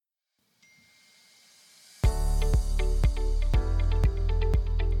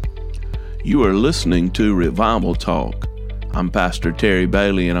You are listening to Revival Talk. I'm Pastor Terry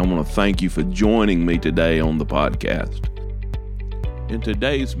Bailey, and I want to thank you for joining me today on the podcast. In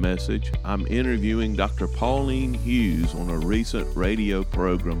today's message, I'm interviewing Dr. Pauline Hughes on a recent radio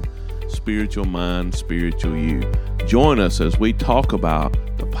program, Spiritual Mind, Spiritual You. Join us as we talk about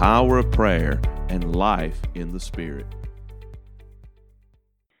the power of prayer and life in the Spirit.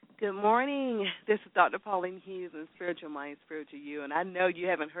 Good morning. This is Dr. Pauline Hughes in Spiritual Mind, Spiritual You, and I know you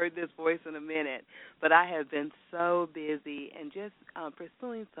haven't heard this voice in a minute, but I have been so busy and just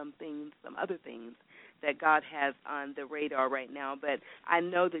pursuing some other things that God has on the radar right now. But I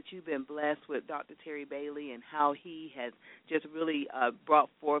know that you've been blessed with Dr. Terry Bailey and how he has just really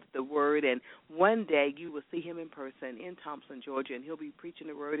brought forth the word. And one day you will see him in person in Thompson, Georgia, and he'll be preaching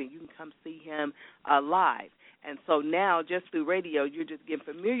the word, and you can come see him live. And so now, just through radio, you're just getting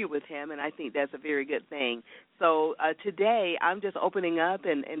familiar with him, and I think that's a very good thing. So today, I'm just opening up,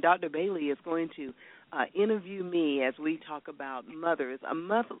 and Dr. Bailey is going to interview me as we talk about mothers. A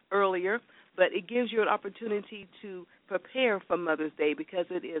month earlier, but it gives you an opportunity to prepare for Mother's Day because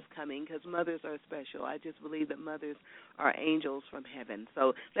it is coming, because mothers are special. I just believe that mothers are angels from heaven.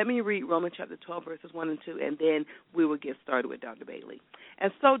 So let me read Romans chapter 12, verses 1 and 2, and then we will get started with Dr. Bailey.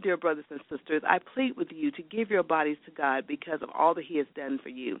 And so, dear brothers and sisters, I plead with you to give your bodies to God because of all that he has done for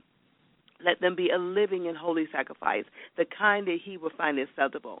you. Let them be a living and holy sacrifice, the kind that he will find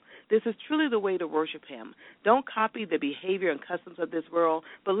acceptable. This is truly the way to worship him. Don't copy the behavior and customs of this world,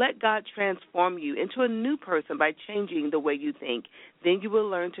 but let God transform you into a new person by changing the way you think. Then you will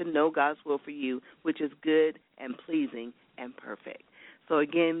learn to know God's will for you, which is good and pleasing and perfect. So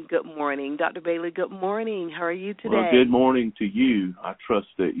again, good morning. Dr. Bailey, good morning. How are you today? Well, good morning to you. I trust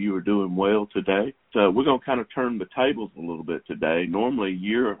that you are doing well today. So we're going to kind of turn the tables a little bit today. Normally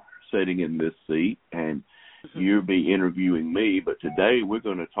you're sitting in this seat and you'll be interviewing me, but today we're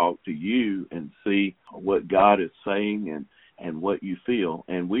going to talk to you and see what God is saying and what you feel.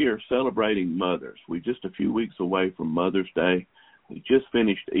 And we are celebrating mothers. We're just a few weeks away from Mother's Day. We just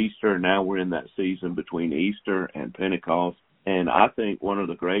finished Easter. Now we're in that season between Easter and Pentecost. And I think one of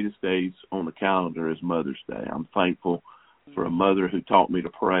the greatest days on the calendar is Mother's Day. I'm thankful for a mother who taught me to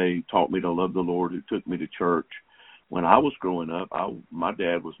pray, taught me to love the Lord, who took me to church. When I was growing up, my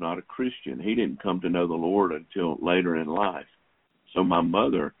dad was not a Christian. He didn't come to know the Lord until later in life. So my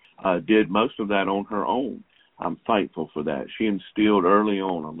mother did most of that on her own. I'm thankful for that. She instilled early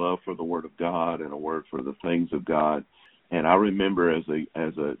on a love for the Word of God and a word for the things of God. And I remember as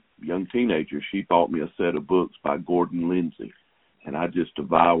a young teenager, she bought me a set of books by Gordon Lindsay. And I just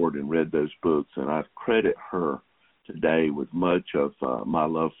devoured and read those books. And I credit her today with much of my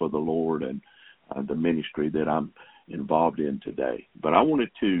love for the Lord and the ministry that I'm involved in today. But I wanted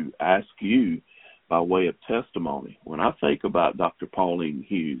to ask you, by way of testimony, when I think about Dr. Pauline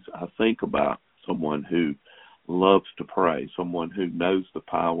Hughes, I think about someone who loves to pray, someone who knows the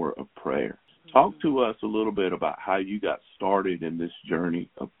power of prayer. Talk to us a little bit about how you got started in this journey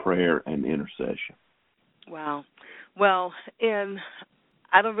of prayer and intercession. Wow. Well,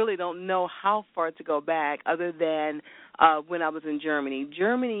 I don't know how far to go back other than when I was in Germany.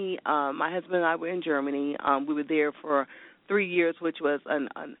 My husband and I were in Germany. We were there for 3 years, which was an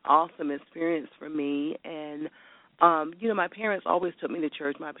awesome experience for me. And, my parents always took me to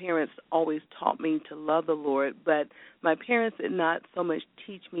church. My parents always taught me to love the Lord, but my parents did not so much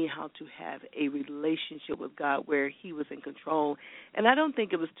teach me how to have a relationship with God where he was in control. And I don't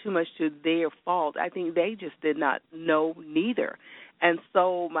think it was too much to their fault. I think they just did not know neither. And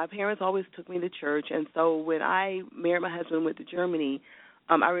so my parents always took me to church. And so when I married my husband and went to Germany,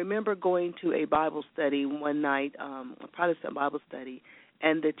 I remember going to a Bible study one night, a Protestant Bible study,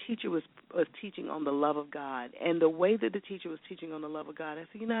 and the teacher was teaching on the love of God. And the way that the teacher was teaching on the love of God, I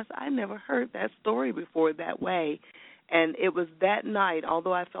said, I never heard that story before that way. And it was that night,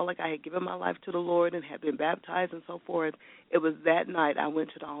 although I felt like I had given my life to the Lord and had been baptized and so forth, it was that night I went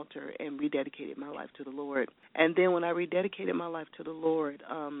to the altar and rededicated my life to the Lord. And then when I rededicated my life to the Lord,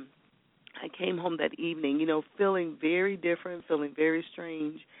 I came home that evening, feeling very different, feeling very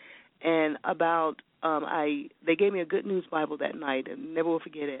strange. And they gave me a Good News Bible that night, and never will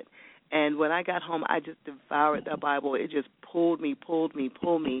forget it. And when I got home, I just devoured that Bible. It just pulled me.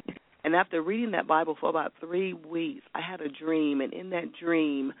 And after reading that Bible for about 3 weeks, I had a dream, and in that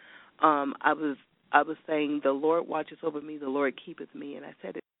dream, I was saying, "The Lord watches over me, the Lord keepeth me," and I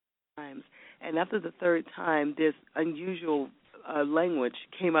said it 3 times. And after the third time, this unusual language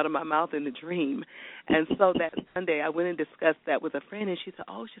came out of my mouth in the dream. And so that Sunday I went and discussed that with a friend, and she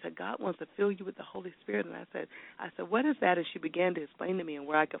said, God wants to fill you with the Holy Spirit. And I said, what is that? And she began to explain to me and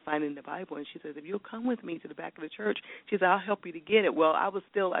where I could find it in the Bible. And she says, if you'll come with me to the back of the church, she said, I'll help you to get it. Well, I was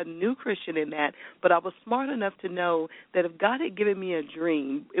still a new Christian in that, but I was smart enough to know that if God had given me a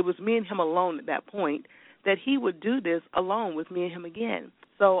dream, it was me and him alone at that point, that he would do this alone with me and him again.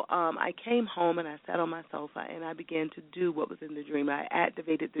 So I came home and I sat on my sofa and I began to do what was in the dream. I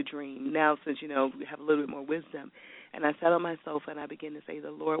activated the dream. Now, since, we have a little bit more wisdom. And I sat on my sofa and I began to say,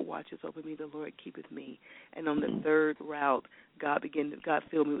 the Lord watches over me, the Lord keepeth me. And on the third route, God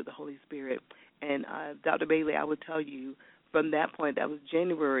filled me with the Holy Spirit. And Dr. Bailey, I would tell you, from that point, that was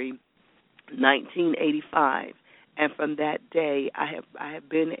January 1985. And from that day, I have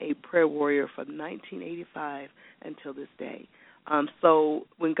been a prayer warrior from 1985 until this day. So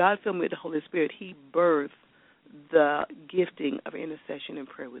when God filled me with the Holy Spirit, he birthed the gifting of intercession and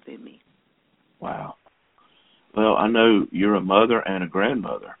prayer within me. Wow. Well, I know you're a mother and a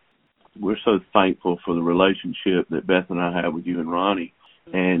grandmother. We're so thankful for the relationship that Beth and I have with you and Ronnie.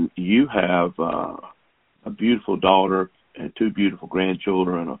 And you have a beautiful daughter and two beautiful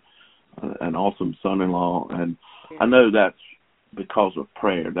grandchildren and an awesome son-in-law. And I know that's because of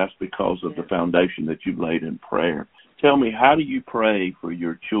prayer. That's because of the foundation that you've laid in prayer. Tell me, how do you pray for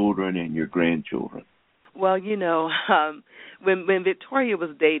your children and your grandchildren? Well, when Victoria was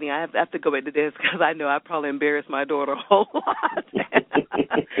dating, I have to go back to this because I know I probably embarrassed my daughter a whole lot.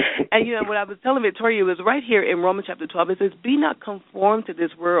 And, what I was telling Victoria was right here in Romans chapter 12. It says, be not conformed to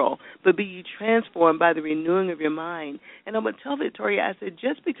this world, but be ye transformed by the renewing of your mind. And I would tell Victoria, I said,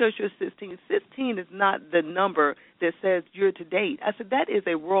 just because you're 16 is not the number that says you're to date. I said, that is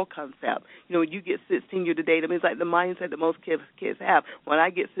a world concept. When you get 16, you're to date. I mean, it's like the mindset that most kids have. When I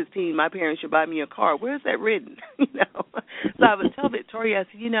get 16, my parents should buy me a car. Where's that written? So I would tell Victoria,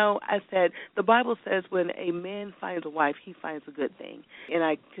 I said, the Bible says when a man finds a wife, he finds a good thing. And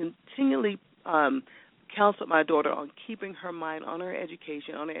I continually counseled my daughter on keeping her mind on her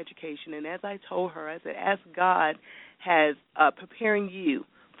education. And as I told her, I said, as God has preparing you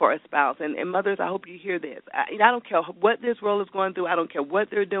for a spouse, and mothers, I hope you hear this. I don't care what this world is going through. I don't care what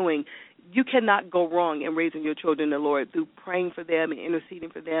they're doing. You cannot go wrong in raising your children in the Lord through praying for them and interceding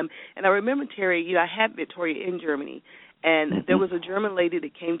for them. And I remember, Terry, I had Victoria in Germany, and there was a German lady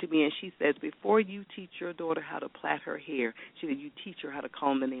that came to me, and she says, before you teach your daughter how to plait her hair, she said, you teach her how to call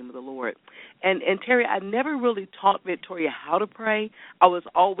on the name of the Lord. And Terry, I never really taught Victoria how to pray. I was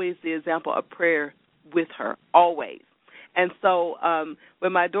always the example of prayer with her, always. And so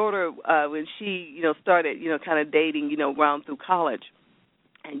when my daughter, when she, started, kind of dating, around through college,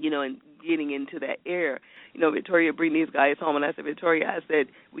 and, and getting into that air, Victoria bring these guys home, and I said, Victoria,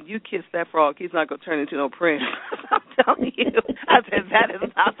 when you kiss that frog, he's not going to turn into no prince. I'm telling you. I said, that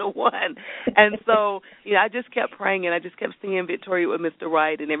is not the one. And so, I just kept praying, and I just kept seeing Victoria with Mr.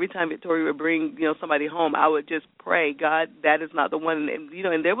 Right, and every time Victoria would bring, somebody home, I would just pray, God, that is not the one. And,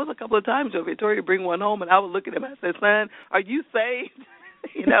 and there was a couple of times where Victoria would bring one home, and I would look at him and I said, son, are you saved?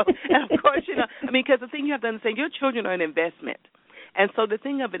 And of course, because the thing you have to understand, your children are an investment. And so the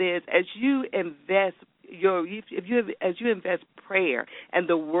thing of it is, as you invest as you invest prayer and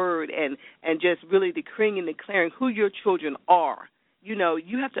the word and just really decreeing and declaring who your children are, you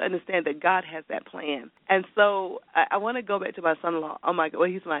have to understand that God has that plan. And so I want to go back to my son-in-law. Oh my God,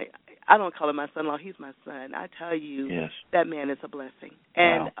 well, I don't call him my son-in-law. He's my son. I tell you, That man is a blessing.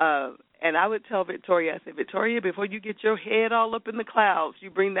 And wow. And I would tell Victoria, I said, Victoria, before you get your head all up in the clouds, you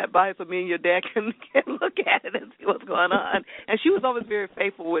bring that by so me and your dad can look at it and see what's going on. And she was always very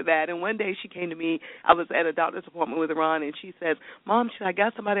faithful with that. And one day she came to me. I was at a doctor's appointment with Ron, and she says, Mom, I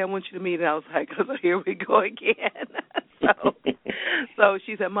got somebody I want you to meet. And I was like, oh, here we go again. So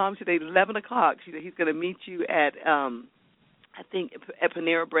she said, Mom, today 11 o'clock. She said, he's going to meet you at I think at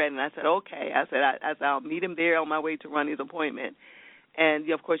Panera Bread. And I said, okay. I said, I'll meet him there on my way to Ronnie's appointment.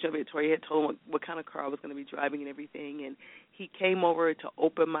 And, of course, Victoria had told him what kind of car I was going to be driving and everything. And he came over to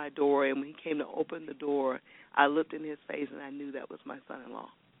open my door. And when he came to open the door, I looked in his face, and I knew that was my son-in-law.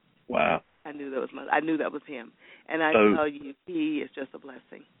 Wow. I knew that was him. And I tell you, he is just a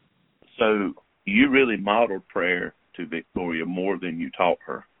blessing. So you really modeled prayer to Victoria more than you taught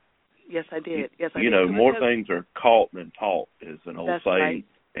her. Yes, I did. I did. More things are caught than taught is an old saying.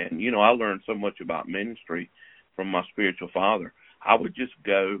 Right. And, I learned so much about ministry from my spiritual father. I would just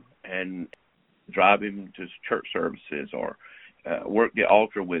go and drive him to church services or work the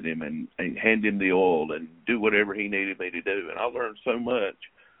altar with him and hand him the oil and do whatever he needed me to do. And I learned so much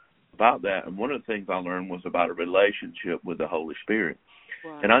about that. And one of the things I learned was about a relationship with the Holy Spirit.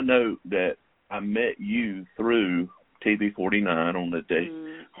 Right. And I know that I met you through TV 49 on the day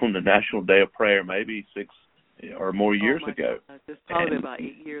on the National Day of Prayer, maybe 6 or more years ago. God. It's probably about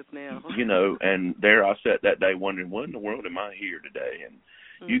 8 years now. And there I sat that day wondering, what in the world am I here today? And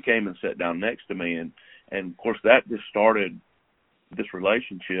you came and sat down next to me, and of course that just started this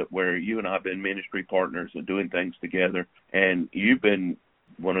relationship where you and I have been ministry partners and doing things together. And you've been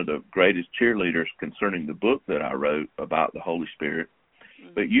one of the greatest cheerleaders concerning the book that I wrote about the Holy Spirit.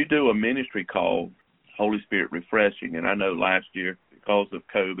 But you do a ministry called Holy Spirit Refreshing, and I know last year because of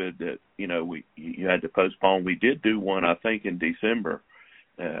COVID that you had to postpone. We did do one, I think, in December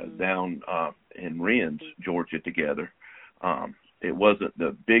down in Rennes, Georgia, together. It wasn't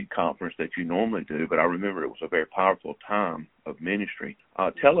the big conference that you normally do, but I remember it was a very powerful time of ministry.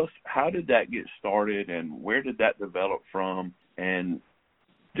 Tell us, how did that get started, and where did that develop from, and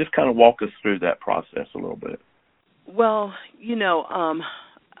just kind of walk us through that process a little bit. Well,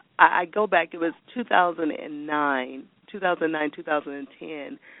 I go back, it was 2009,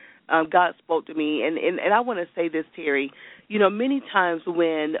 2010. God spoke to me, and I want to say this, Terry. Many times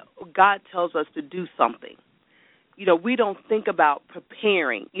when God tells us to do something, we don't think about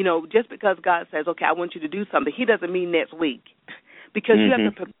preparing. Just because God says, okay, I want you to do something, he doesn't mean next week. Because you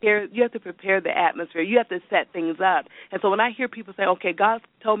have to prepare the atmosphere. You have to set things up. And so when I hear people say, okay, God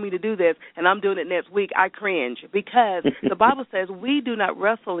told me to do this and I'm doing it next week, I cringe, because the Bible says we do not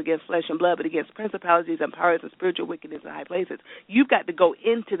wrestle against flesh and blood, but against principalities and powers and spiritual wickedness in high places. You've got to go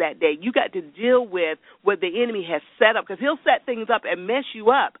into that day. You got to deal with what the enemy has set up, because he'll set things up and mess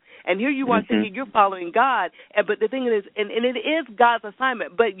you up. And here you are thinking you're following God, but the thing is, and it is God's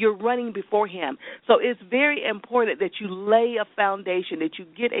assignment, but you're running before him. So it's very important that you lay a foundation, that you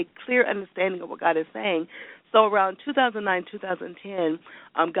get a clear understanding of what God is saying. So around 2009, 2010,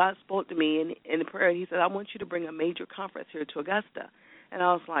 God spoke to me in prayer, and he said, I want you to bring a major conference here to Augusta. And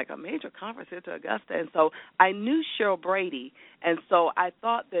I was like, a major conference here to Augusta? And so I knew Cheryl Brady, and so I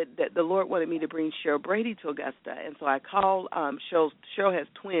thought that the Lord wanted me to bring Cheryl Brady to Augusta. And so I called, Cheryl has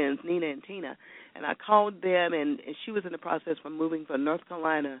twins, Nina and Tina, and I called them, and she was in the process of moving from North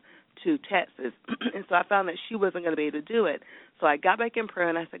Carolina to Texas. And so I found that she wasn't going to be able to do it. So I got back in prayer,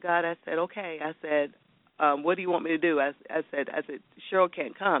 and I said, God, okay. I said, what do you want me to do? I said, Cheryl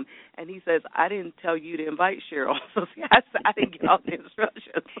can't come. And he says, I didn't tell you to invite Cheryl. So see, I didn't get all the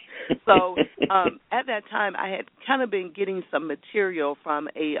instructions. So at that time, I had kind of been getting some material from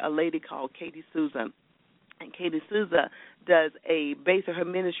a lady called Katie Souza. And Katie Souza does a base of her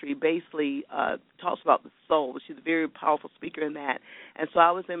ministry, basically talks about the soul. She's a very powerful speaker in that. And so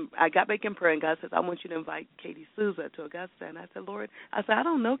I got back in prayer, and God says, I want you to invite Katie Souza to Augusta. And I said, Lord, I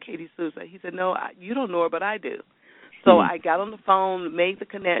don't know Katie Souza. He said, no, you don't know her, but I do. So I got on the phone, made the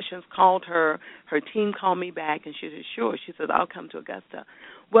connections, called her. Her team called me back, and she said, sure. She said, I'll come to Augusta.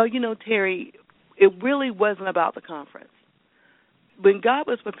 Well, Terry, it really wasn't about the conference. When God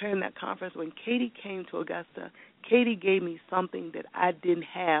was preparing that conference, when Katie came to Augusta, Katie gave me something that I didn't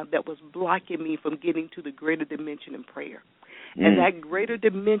have that was blocking me from getting to the greater dimension in prayer. And that greater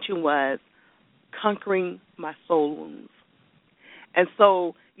dimension was conquering my soul wounds. And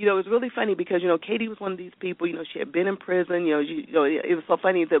so, it was really funny because, Katie was one of these people, she had been in prison, it was so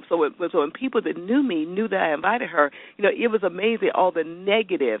funny. So when people that knew me knew that I invited her, it was amazing all the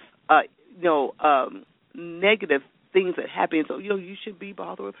negative, negative things that happen. So, you should be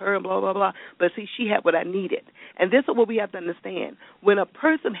bothered with her and blah, blah, blah. But see, she had what I needed. And this is what we have to understand. When a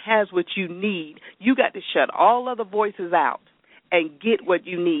person has what you need, you got to shut all other voices out and get what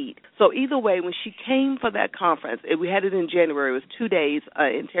you need. So either way, when she came for that conference, we had it in January. It was 2 days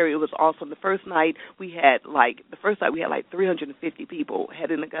in Terry. It was awesome. The first night we had like 350 people had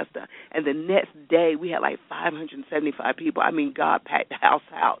in Augusta. And the next day we had like 575 people. I mean, God packed the house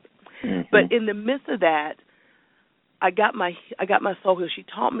out. But in the midst of that, I got my soul healed. She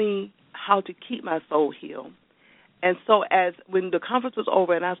taught me how to keep my soul healed. And so when the conference was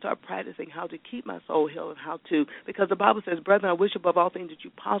over and I started practicing how to keep my soul healed and because the Bible says, brethren, I wish above all things that you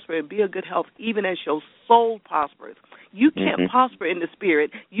prosper and be of good health, even as your soul prospers. You can't prosper in the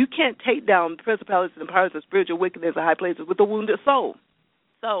spirit. You can't take down principalities and powers of spiritual wickedness in high places with a wounded soul.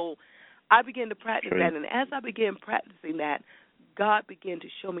 So I began to practice that. And as I began practicing that, God began to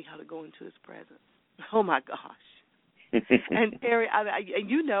show me how to go into his presence. Oh, my gosh. And Terry,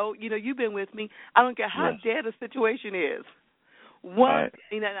 you've been with me. I don't care how dead a situation is.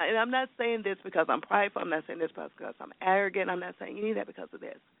 And I'm not saying this because I'm prideful. I'm not saying this because I'm arrogant. I'm not saying any of that because of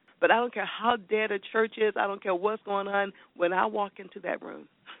this. But I don't care how dead a church is. I don't care what's going on. When I walk into that room,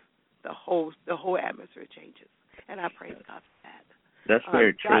 the whole atmosphere changes. And I praise God for that. That's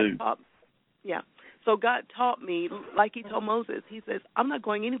very true. So God taught me, like he told Moses, he says, I'm not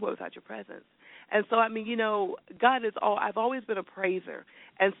going anywhere without your presence. And so, I mean, you know, God is all, I've always been a praiser.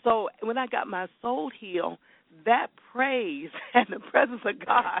 And so when I got my soul healed, that praise and the presence of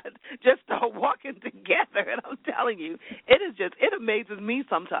God just start walking together. And I'm telling you, it amazes me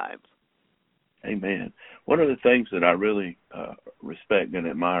sometimes. Amen. One of the things that I really respect and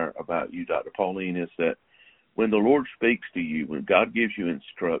admire about you, Dr. Pauline, is that when the Lord speaks to you, when God gives you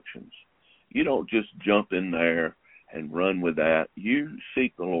instructions, you don't just jump in there and run with that. You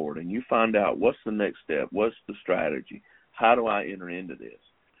seek the Lord and you find out what's the next step, what's the strategy, how do I enter into this?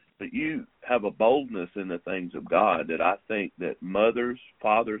 But you have a boldness in the things of God that I think that mothers,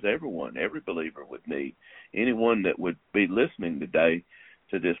 fathers, everyone, every believer would need, anyone that would be listening today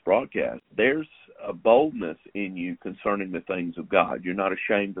to this broadcast. There's a boldness in you concerning the things of God. You're not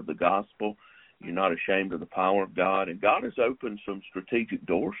ashamed of the gospel. You're not ashamed of the power of God. And God has opened some strategic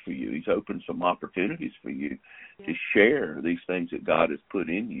doors for you. He's opened some opportunities for you to share these things that God has put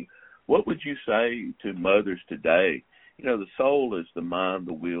in you. What would you say to mothers today? You know, the soul is the mind,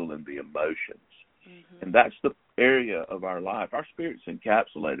 the will, and the emotions. Mm-hmm. And that's the area of our life. Our spirit's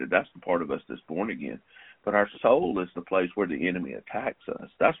encapsulated. That's the part of us that's born again. But our soul is the place where the enemy attacks us.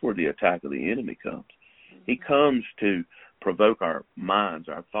 That's where the attack of the enemy comes. Mm-hmm. He comes to provoke our minds,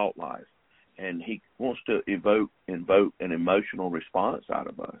 our thought life. And he wants to invoke an emotional response out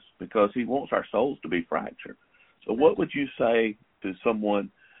of us because he wants our souls to be fractured. So what would you say to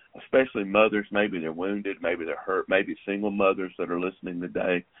someone, especially mothers, maybe they're wounded, maybe they're hurt, maybe single mothers that are listening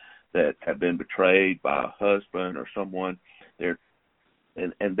today that have been betrayed by a husband or someone, they're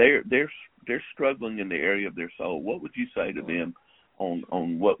struggling in the area of their soul. What would you say to them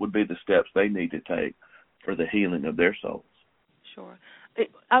on what would be the steps they need to take for the healing of their souls? Sure.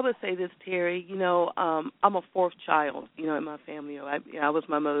 I would say this, Terry. You know, I'm a fourth child, you know, in my family. I was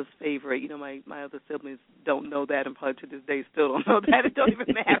my mother's favorite. You know, my other siblings don't know that, and probably to this day still don't know that. It don't even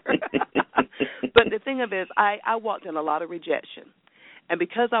matter. But the thing of it is, I walked in a lot of rejection. And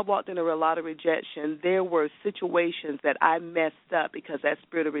because I walked in a lot of rejection, there were situations that I messed up because that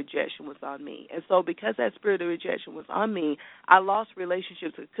spirit of rejection was on me. And so because that spirit of rejection was on me, I lost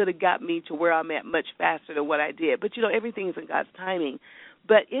relationships that could have got me to where I'm at much faster than what I did. But, you know, everything is in God's timing.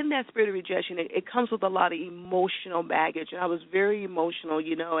 But in that spirit of rejection, it comes with a lot of emotional baggage. And I was very emotional,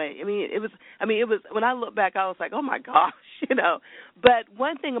 you know. It was when I look back, I was like, oh, my gosh, you know. But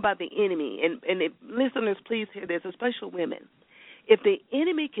one thing about the enemy, and listeners, please hear this, especially women. If the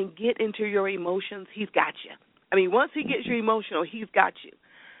enemy can get into your emotions, he's got you. I mean, once he gets you emotional, he's got you.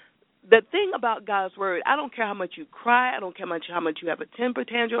 The thing about God's word, I don't care how much you cry, I don't care how much you have a temper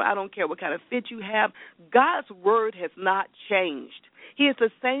tantrum, I don't care what kind of fit you have, God's word has not changed. He is the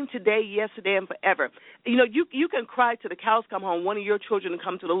same today, yesterday, and forever. You know, you can cry till the cows come home, one of your children to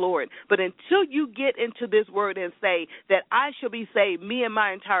come to the Lord. But until you get into this word and say that I shall be saved, me and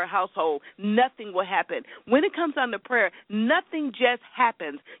my entire household, nothing will happen. When it comes down to prayer, nothing just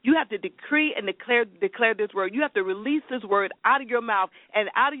happens. You have to decree and declare this word. You have to release this word out of your mouth, and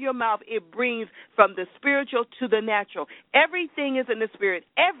out of your mouth it brings from the spiritual to the natural. Everything is in the spirit.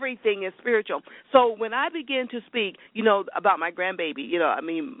 Everything is spiritual. So when I begin to speak, you know, about my grandbaby, you know, I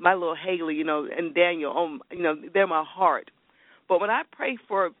mean, my little Haley, you know, and Daniel, you know, they're my heart. But when I pray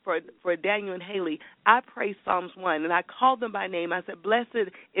for Daniel and Haley, I pray Psalms 1, and I call them by name. I said, blessed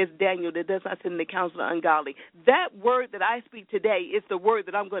is Daniel that does not sit in the counsel of the ungodly. That word that I speak today is the word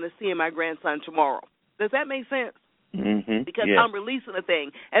that I'm going to see in my grandson tomorrow. Does that make sense? Mm-hmm. Because yes. I'm releasing a thing.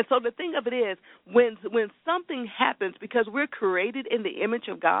 And so the thing of it is, when something happens, because we're created in the image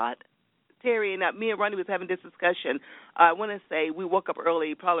of God, Terry and me and Ronnie was having this discussion. I want to say we woke up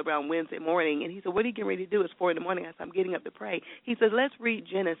early, probably around Wednesday morning, and he said, what are you getting ready to do? It's 4 in the morning. I said, I'm getting up to pray. He said, let's read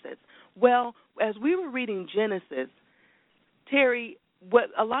Genesis. Well, as we were reading Genesis, Terry,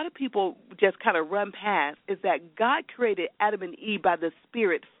 what a lot of people just kind of run past is that God created Adam and Eve by the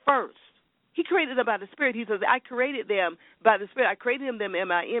Spirit first. He created them by the Spirit. He says, I created them by the Spirit. I created them in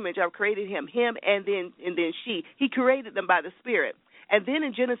my image. I created him and then she. He created them by the Spirit. And then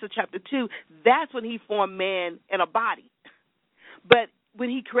in Genesis chapter 2, that's when he formed man in a body. But when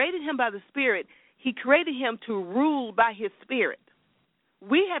he created him by the Spirit, he created him to rule by his Spirit.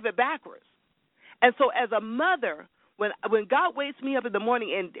 We have it backwards. And so as a mother, when God wakes me up in the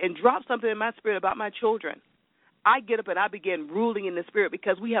morning and drops something in my spirit about my children, I get up and I begin ruling in the Spirit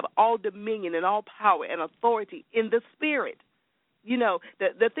because we have all dominion and all power and authority in the Spirit. You know,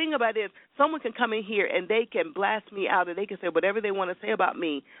 the thing about it is someone can come in here and they can blast me out, or they can say whatever they want to say about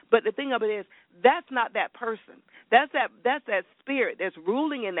me. But the thing of it is, that's not that person. That's that spirit that's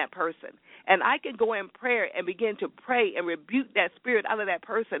ruling in that person. And I can go in prayer and begin to pray and rebuke that spirit out of that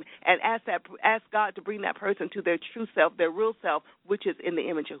person and ask God to bring that person to their true self, their real self, which is in the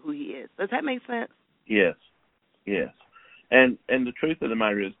image of who He is. Does that make sense? Yes. Yes. And the truth of the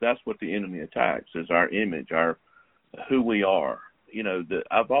matter is, that's what the enemy attacks, is our image, our who we are. You know,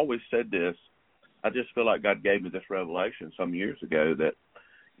 I've always said this. I just feel like God gave me this revelation some years ago that,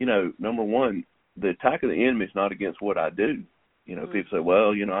 you know, number one, the attack of the enemy is not against what I do. You know, people say,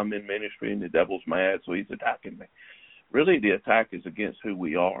 well, you know, I'm in ministry and the devil's mad, so he's attacking me. Really, the attack is against who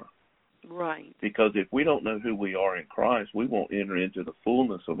we are. Right. Because if we don't know who we are in Christ, we won't enter into the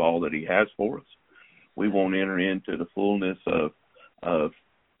fullness of all that He has for us. We won't enter into the fullness of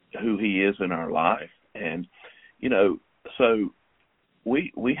who He is in our life. And, you know, so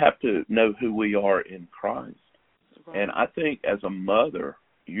we have to know who we are in Christ. Right. And I think as a mother,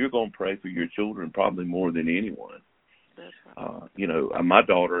 you're going to pray for your children probably more than anyone. That's right. You know, my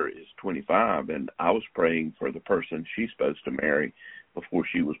daughter is 25, and I was praying for the person she's supposed to marry before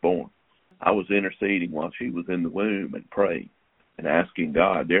she was born. I was interceding while she was in the womb and praying and asking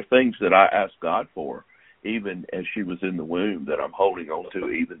God. There are things that I asked God for even as she was in the womb that I'm holding on to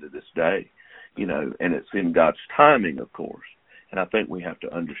even to this day, you know, and it's in God's timing, of course. And I think we have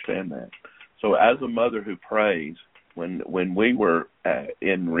to understand that. So as a mother who prays, when we were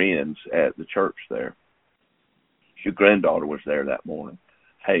in Rennes at the church there, your granddaughter was there that morning,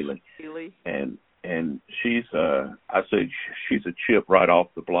 Haley. And she's I said she's a chip right off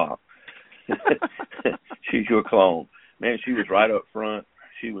the block. She's your clone. Man, she was right up front.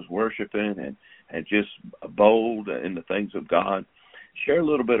 She was worshiping and just bold in the things of God. Share a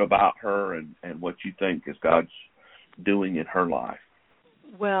little bit about her and what you think is God's doing in her life.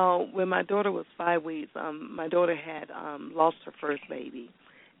 Well, when my daughter was 5 weeks, my daughter had lost her first baby.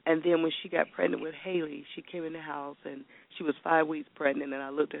 And then when she got pregnant with Haley, she came in the house, and she was 5 weeks pregnant, and I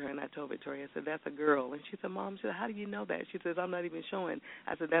looked at her, and I told Victoria, I said, that's a girl. And she said, Mom, how do you know that? She says, I'm not even showing.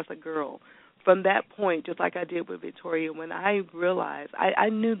 I said, that's a girl. From that point, just like I did with Victoria, when I realized, I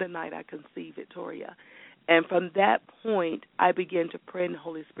knew the night I conceived Victoria. And from that point, I began to pray in the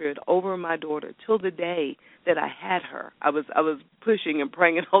Holy Spirit over my daughter till the day that I had her. I was pushing and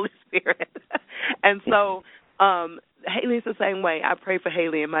praying in the Holy Spirit. And so Haley's the same way. I pray for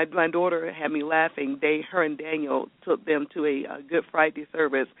Haley, and my daughter had me laughing. Her and Daniel took them to a Good Friday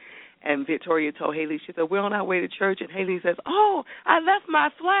service, and Victoria told Haley, she said, we're on our way to church, and Haley says, oh, I left my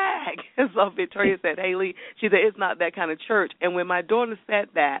flag. And so Victoria said, Haley, she said, it's not that kind of church. And when my daughter said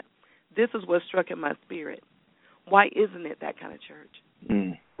that, this is what struck in my spirit. Why isn't it that kind of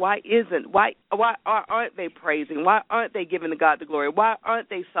church? Why aren't they praising? Why aren't they giving God the glory? Why aren't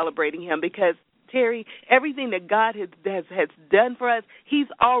they celebrating Him? Because, Terry, everything that God has done for us, He's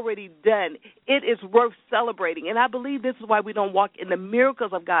already done. It is worth celebrating. And I believe this is why we don't walk in the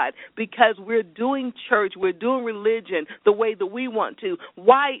miracles of God, because we're doing church, we're doing religion the way that we want to.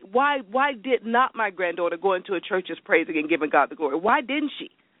 Why did not my granddaughter go into a church just praising and giving God the glory? Why didn't she?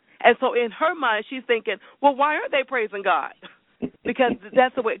 And so in her mind, she's thinking, well, why aren't they praising God? Because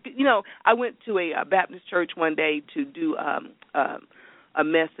that's the way, you know, I went to a Baptist church one day to do a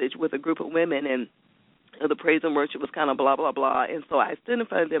message with a group of women, and the praise and worship was kind of blah, blah, blah. And so I stood in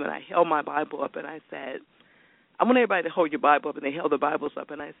front of them, and I held my Bible up, and I said, I want everybody to hold your Bible up, and they held the Bibles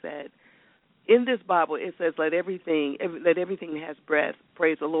up, and I said, in this Bible, it says, let everything that has breath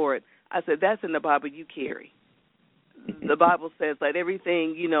praise the Lord. I said, that's in the Bible you carry. The Bible says, let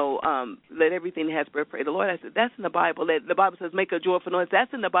everything that has breath praise the Lord. I said, that's in the Bible. The Bible says, make a joyful noise.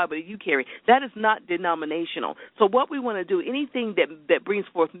 That's in the Bible that you carry. That is not denominational. So what we want to do, anything that brings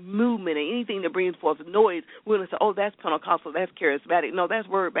forth movement and anything that brings forth noise, we're going to say, oh, that's Pentecostal, that's charismatic. No, that's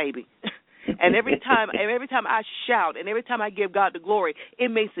word, baby. And every time I shout and every time I give God the glory, it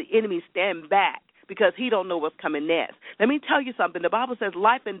makes the enemy stand back, because he don't know what's coming next. Let me tell you something. The Bible says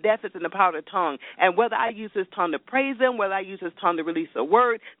life and death is in the power of the tongue. And whether I use his tongue to praise him, whether I use his tongue to release a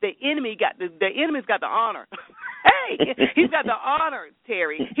word, the enemy's got the honor. Hey, he's got the honor,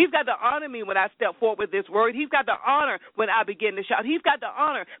 Terry. He's got to honor me when I step forward with this word. He's got the honor when I begin to shout. He's got the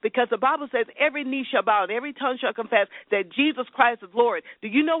honor because the Bible says every knee shall bow and every tongue shall confess that Jesus Christ is Lord. Do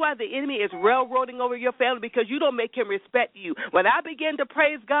you know why the enemy is railroading over your family? Because you don't make him respect you. When I begin to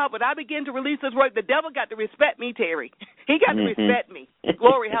praise God, when I begin to release his word, the devil got to respect me, Terry. He got to respect me.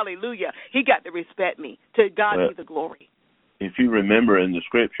 Glory, hallelujah. He got to respect me. To God be the glory. If you remember in the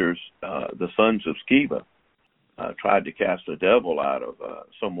scriptures, the sons of Sceva tried to cast a devil out of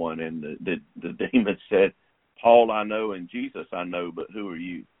someone, and the demon said, Paul I know and Jesus I know, but who are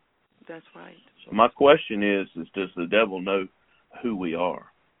you? That's right. So my question is does the devil know who we are?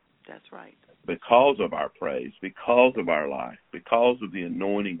 That's right. Because of our praise, because of our life, because of the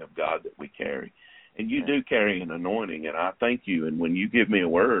anointing of God that we carry. And you do carry an anointing, and I thank you. And when you give me a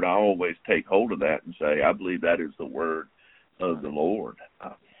word, I always take hold of that and say, I believe that is the word of the Lord.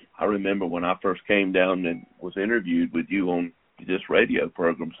 I remember when I first came down and was interviewed with you on this radio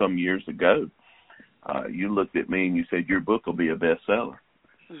program some years ago, you looked at me and you said, your book will be a bestseller.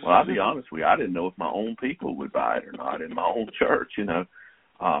 Well, I'll be honest with you, I didn't know if my own people would buy it or not in my own church, you know.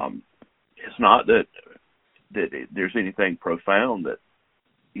 It's not that there's anything profound that,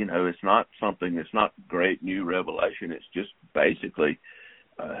 you know, it's not something, it's not great new revelation. It's just basically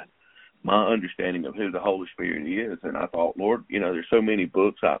my understanding of who the Holy Spirit is. And I thought, Lord, you know, there's so many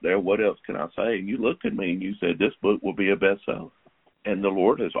books out there. What else can I say? And you looked at me and you said, this book will be a bestseller. And the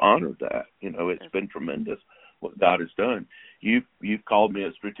Lord has honored that. You know, it's been tremendous what God has done. You've called me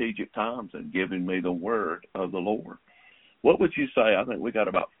at strategic times and given me the word of the Lord. What would you say? I think we got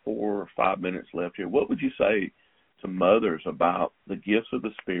about 4 or 5 minutes left here. What would you say to mothers about the gifts of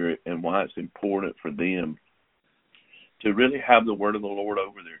the Spirit and why it's important for them to really have the word of the Lord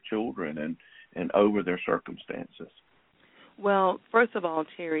over their children and over their circumstances? Well, first of all,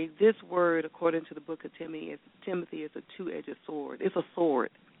 Terry, this word, according to the book of Timothy, is a two-edged sword. It's a sword.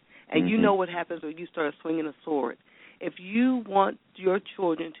 And you know what happens when you start swinging a sword. If you want your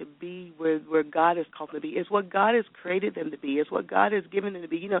children to be where God has called them to be, it's what God has created them to be. It's what God has given them to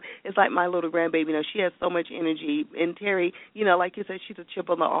be. You know, it's like my little grandbaby. You know, she has so much energy. And Terry, you know, like you said, she's a chip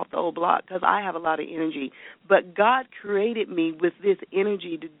off the old block because I have a lot of energy. But God created me with this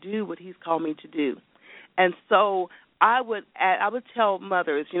energy to do what He's called me to do. And so I would tell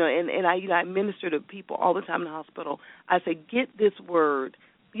mothers, you know, and I minister to people all the time in the hospital. I say, get this word.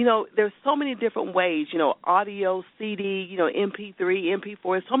 You know, there's so many different ways, you know, audio, CD, you know, MP3,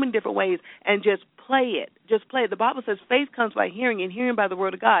 MP4, so many different ways, and just play it. Just play it. The Bible says faith comes by hearing and hearing by the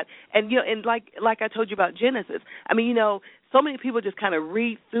word of God. And, you know, and like I told you about Genesis, I mean, you know, so many people just kind of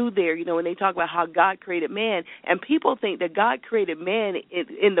read through there, you know, when they talk about how God created man, and people think that God created man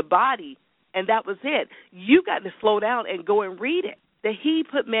in the body, and that was it. You got to slow down and go and read it, that He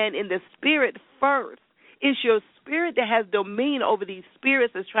put man in the spirit first. It's your spirit that has dominion over these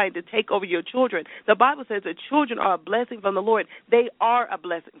spirits that's trying to take over your children. The Bible says that children are a blessing from the Lord. They are a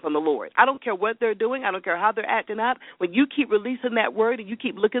blessing from the Lord. I don't care what they're doing. I don't care how they're acting up. When you keep releasing that word and you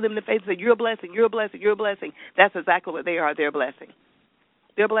keep looking them in the face and say, you're a blessing, you're a blessing, you're a blessing, that's exactly what they are. They're a blessing.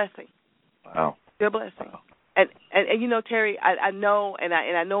 They're a blessing. Wow. They're a blessing. Wow. And you know, Terry, I know, and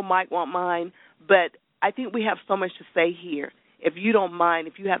I know Mike won't mind, but I think we have so much to say here. If you don't mind,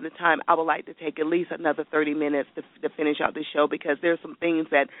 if you have the time, I would like to take at least another 30 minutes to finish out this show because there's some things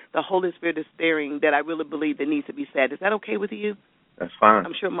that the Holy Spirit is stirring that I really believe that needs to be said. Is that okay with you? That's fine.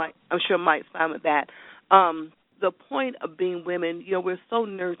 I'm sure Mike's fine with that. The point of being women, you know, we're so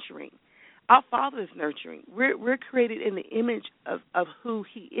nurturing. Our Father is nurturing. We're created in the image of who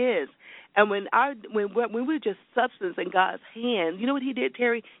He is. And when we're just substance in God's hand, you know what He did,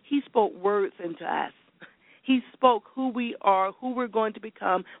 Terry? He spoke words into us. He spoke who we are, who we're going to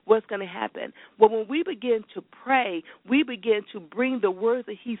become, what's going to happen. Well, when we begin to pray, we begin to bring the words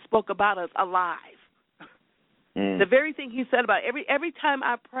that He spoke about us alive. The very thing He said about every time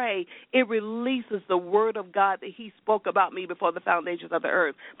I pray, it releases the word of God that He spoke about me before the foundations of the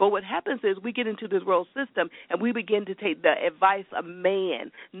earth. But what happens is we get into this world system and we begin to take the advice of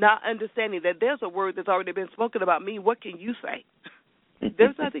man, not understanding that there's a word that's already been spoken about me. What can you say?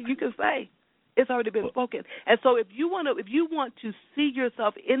 There's nothing you can say. It's already been spoken. And so if you want to see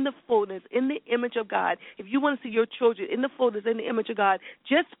yourself in the fullness, in the image of God, if you want to see your children in the fullness, in the image of God,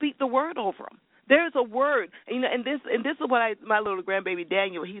 just speak the word over them. There's a word, you know, and this is what my little grandbaby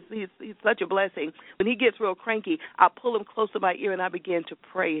Daniel. He's such a blessing. When he gets real cranky, I pull him close to my ear and I begin to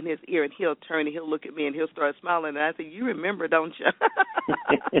pray in his ear, and he'll turn and he'll look at me and he'll start smiling, and I say, "You remember, don't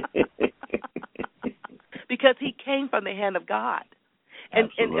you?" Because he came from the hand of God. And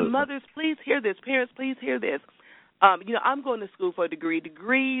mothers, please hear this. Parents, please hear this. You know, I'm going to school for a degree.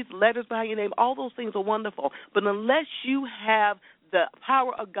 Degrees, letters behind your name, all those things are wonderful. But unless you have the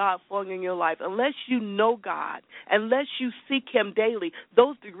power of God flowing in your life, unless you know God, unless you seek Him daily,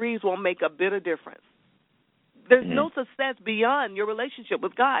 those degrees won't make a bit of difference. There's no success beyond your relationship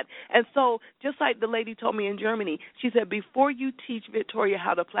with God. And so just like the lady told me in Germany, she said, before you teach Victoria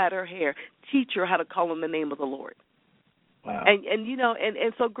how to plait her hair, teach her how to call on the name of the Lord. Wow. And you know, and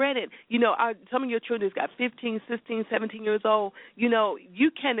so granted, you know, some of your children's got 15, 16, 17 years old. You know,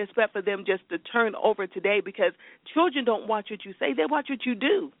 you can't expect for them just to turn over today because children don't watch what you say. They watch what you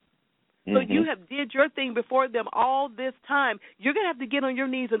do. So you have did your thing before them all this time. You're going to have to get on your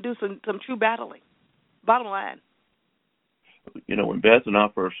knees and do some true battling. Bottom line. You know, when Beth and I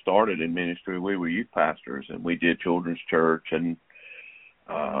first started in ministry, we were youth pastors, and we did children's church, and,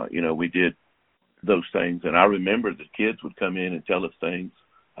 you know, we did those things. And I remember the kids would come in and tell us things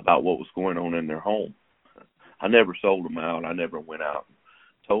about what was going on in their home. I never sold them out. I never went out and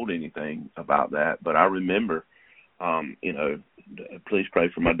told anything about that. But I remember, you know, please pray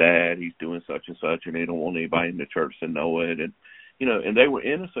for my dad. He's doing such and such, and they don't want anybody in the church to know it. And, you know, and they were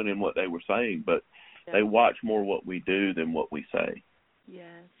innocent in what they were saying, but they watch more what we do than what we say. Yes.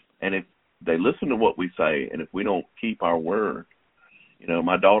 And if they listen to what we say, and if we don't keep our word, you know,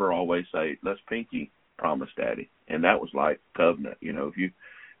 my daughter always say, let's pinky promise, Daddy. And that was like covenant. You know, if you,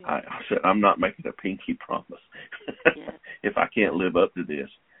 I said, I'm not making a pinky promise if I can't live up to this,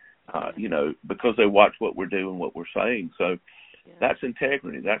 you know, because they watch what we're doing, what we're saying. So that's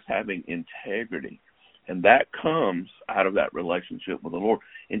integrity. That's having integrity. And that comes out of that relationship with the Lord.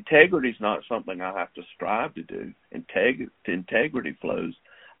 Integrity is not something I have to strive to do. Integrity flows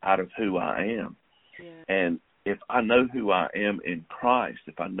out of who I am. Yeah. And if I know who I am in Christ,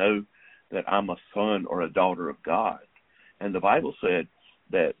 if I know that I'm a son or a daughter of God, and the Bible said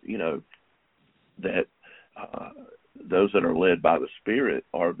that, you know, that those that are led by the Spirit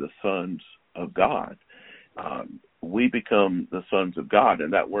are the sons of God. We become the sons of God,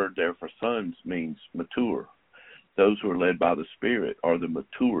 and that word there for sons means mature. Those who are led by the Spirit are the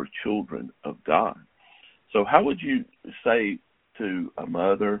mature children of God. So how would you say to a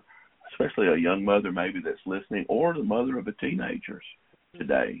mother, especially a young mother maybe that's listening, or the mother of a teenager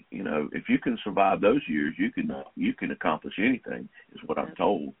today, you know, if you can survive those years, you can accomplish anything, is what I'm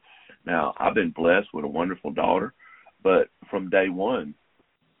told. Now, I've been blessed with a wonderful daughter, but from day one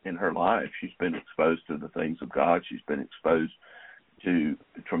in her life, she's been exposed to the things of God. She's been exposed to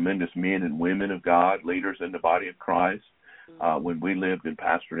tremendous men and women of God, leaders in the body of Christ. When we lived and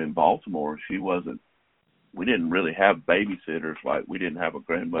pastored in Baltimore, we didn't really have babysitters. Like, we didn't have a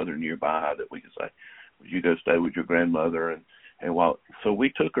grandmother nearby that we could say, would you go stay with your grandmother? So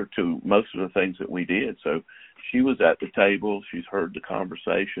we took her to most of the things that we did. So she was at the table. She's heard the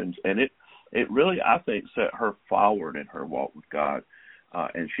conversations, and it really, I think, set her forward in her walk with God.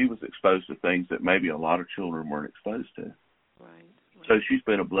 And she was exposed to things that maybe a lot of children weren't exposed to. Right. So she's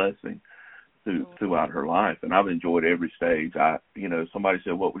been a blessing throughout her life, and I've enjoyed every stage. Somebody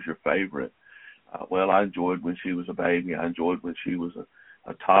said, what was your favorite? Well, I enjoyed when she was a baby. I enjoyed when she was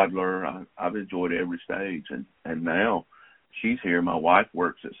a toddler. I've enjoyed every stage, and now she's here. My wife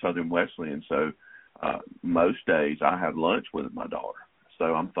works at Southern Wesleyan, so most days I have lunch with my daughter.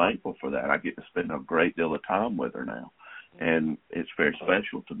 So I'm thankful for that. I get to spend a great deal of time with her now. And it's very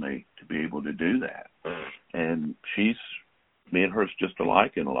special to me to be able to do that. And me and her is just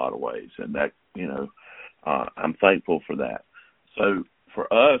alike in a lot of ways. And that, you know, I'm thankful for that. So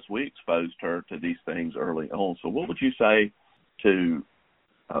for us, we exposed her to these things early on. So what would you say to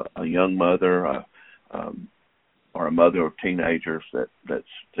a young mother or a mother of teenagers that's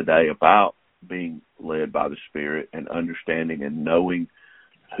today about being led by the Spirit and understanding and knowing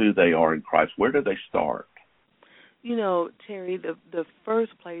who they are in Christ? Where do they start? You know, Terry, the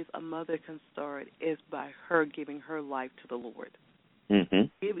first place a mother can start is by her giving her life to the Lord.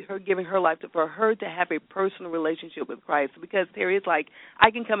 Mm-hmm. Her giving her life for her to have a personal relationship with Christ. Because, Terry, it's like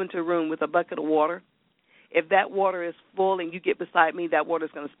I can come into a room with a bucket of water. If that water is full and you get beside me, that water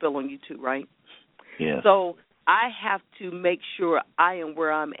is going to spill on you too, right? Yeah. So I have to make sure I am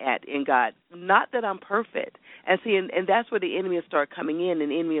where I'm at in God. Not that I'm perfect. And see, and that's where the enemy will start coming in,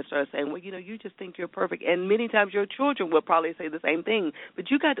 and the enemy will start saying, well, you know, you just think you're perfect. And many times your children will probably say the same thing. But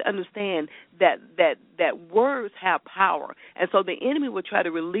you got to understand that words have power. And so the enemy will try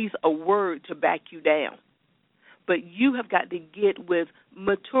to release a word to back you down. But you have got to get with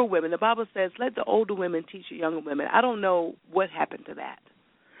mature women. The Bible says, let the older women teach the younger women. I don't know what happened to that.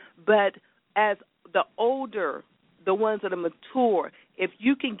 But as the older, the ones that are mature, if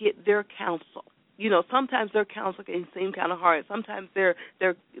you can get their counsel, you know, sometimes their counsel can seem kind of hard. Sometimes their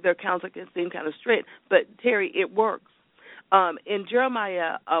counsel can seem kind of strict. But, Terry, it works. In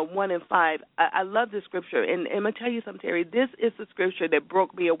Jeremiah 1:5, I love this scripture. And I'm going to tell you something, Terry. This is the scripture that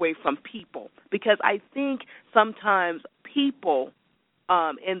broke me away from people. Because I think sometimes people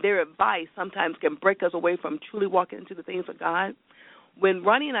and their advice sometimes can break us away from truly walking into the things of God. When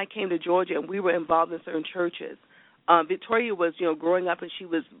Ronnie and I came to Georgia and we were involved in certain churches, Victoria was, you know, growing up and she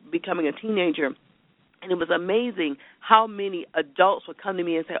was becoming a teenager. And it was amazing how many adults would come to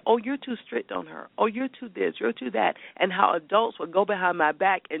me and say, oh, you're too strict on her. Oh, you're too this, you're too that. And how adults would go behind my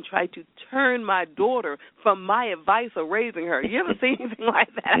back and try to turn my daughter from my advice of raising her. You ever seen anything like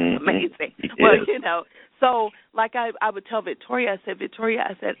that? That's amazing. Yes. Well, so like I would tell Victoria,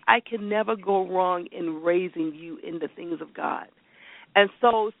 I said, I can never go wrong in raising you in the things of God. And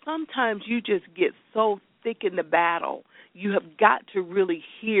so sometimes you just get so thick in the battle, you have got to really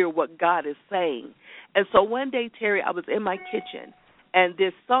hear what God is saying. And so one day, Terry, I was in my kitchen, and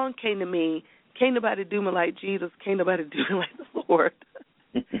this song came to me, Can't Nobody Do Me Like Jesus, Can't Nobody Do Me Like the Lord.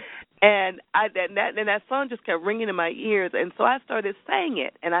 And that song just kept ringing in my ears, and so I started saying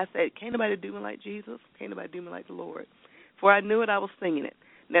it, and I said, can't nobody do me like Jesus, can't nobody do me like the Lord. Before I knew it, I was singing it.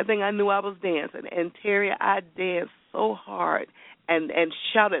 Next thing I knew, I was dancing. And, Terry, I danced so hard and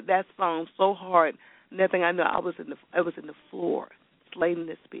shouted that song so hard. Next thing I knew, I was in the floor, slain in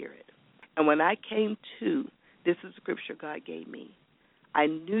the spirit. And when I came to, this is the scripture God gave me. I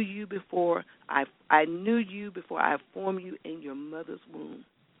knew you before I formed you in your mother's womb.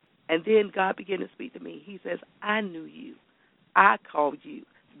 And then God began to speak to me. He says, I knew you. I called you.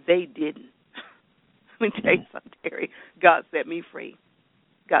 They didn't. Let me tell you something, Terry. God set me free.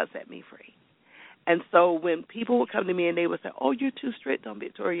 God set me free. And so when people would come to me and they would say, oh, you're too strict on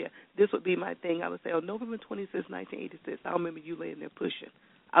Victoria, this would be my thing. I would say, November 26, 1986, I remember you laying there pushing.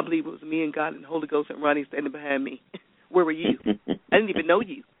 I believe it was me and God and the Holy Ghost and Ronnie standing behind me. Where were you? I didn't even know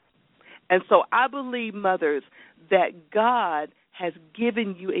you. And so I believe, mothers, that God has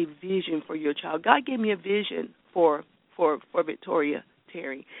given you a vision for your child. God gave me a vision for Victoria,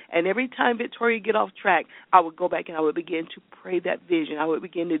 Terry. And every time Victoria get off track, I would go back and I would begin to pray that vision. I would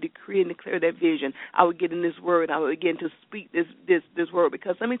begin to decree and declare that vision. I would get in this word. I would begin to speak this word.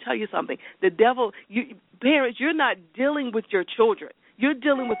 Because let me tell you something. The devil, parents, you're not dealing with your children. You're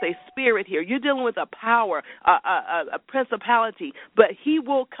dealing with a spirit here. You're dealing with a power, a principality. But he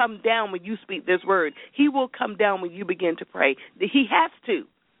will come down when you speak this word. He will come down when you begin to pray. He has to.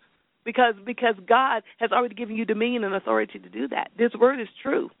 Because God has already given you dominion and authority to do that. This word is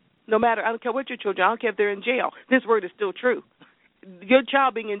true. No matter, I don't care what your children, I don't care if they're in jail. This word is still true. Your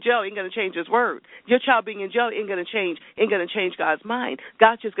child being in jail ain't going to change his word. Your child being in jail ain't going to change God's mind.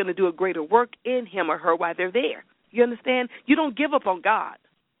 God's just going to do a greater work in him or her while they're there. You understand? You don't give up on God.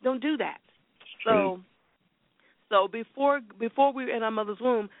 Don't do that. So before we were in our mother's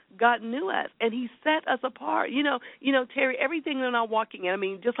womb, God knew us, and he set us apart. You know, Terry, everything that I'm walking in, I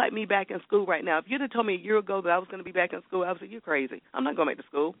mean, just like me back in school right now, if you'd have told me a year ago that I was going to be back in school, I would say, you're crazy. I'm not going back to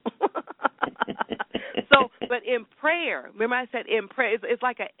school. But in prayer, remember I said in prayer, it's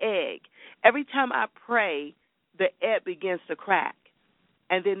like an egg. Every time I pray, the egg begins to crack,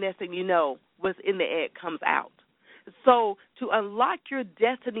 and then next thing you know, what's in the egg comes out. So to unlock your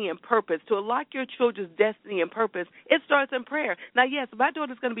destiny and purpose, to unlock your children's destiny and purpose, it starts in prayer. Now, yes, my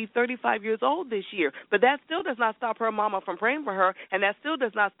daughter's going to be 35 years old this year, but that still does not stop her mama from praying for her, and that still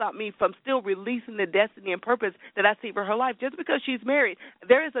does not stop me from still releasing the destiny and purpose that I see for her life. Just because she's married,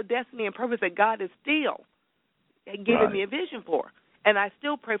 there is a destiny and purpose that God is still giving me a vision for, and I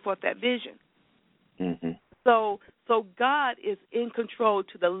still pray for that vision. Mm-hmm. So God is in control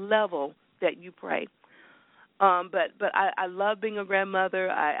to the level that you pray. But I love being a grandmother.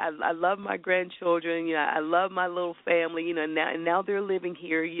 I love my grandchildren. You know, I love my little family. You know, now they're living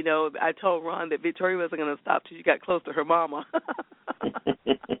here. You know, I told Ron that Victoria wasn't going to stop till she got close to her mama.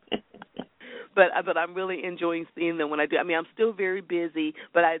 But I'm really enjoying seeing them when I do. I mean, I'm still very busy,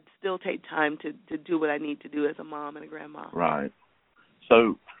 but I still take time to do what I need to do as a mom and a grandma. Right.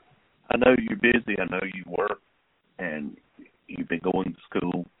 So I know you're busy. I know you work, and you've been going to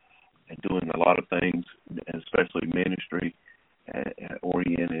school and doing a lot of things, especially ministry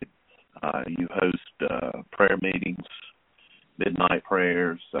oriented. You host prayer meetings, midnight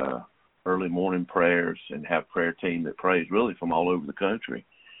prayers, early morning prayers, and have prayer team that prays really from all over the country.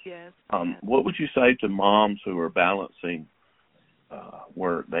 Yes. What would you say to moms who are balancing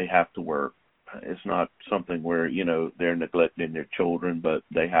work? They have to work. It's not something where, you know, they're neglecting their children, but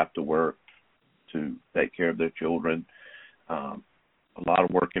they have to work to take care of their children. A lot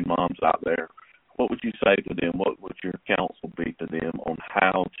of working moms out there. What would you say to them? What would your counsel be to them on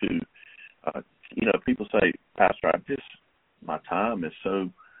how to, people say, Pastor, my time is so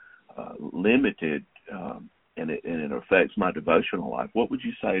limited, and it affects my devotional life. What would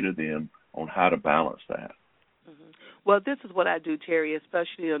you say to them on how to balance that? Mm-hmm. Well, this is what I do, Terry,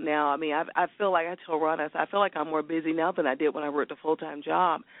 especially now. I mean, I feel like I told Ron, I feel like I'm more busy now than I did when I worked a full-time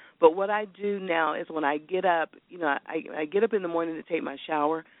job. But what I do now is when I get up, I get up in the morning to take my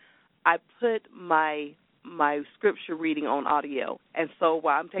shower, I put my my scripture reading on audio, and so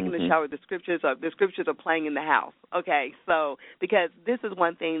while I'm taking the shower, the scriptures are playing in the house. Okay, so because this is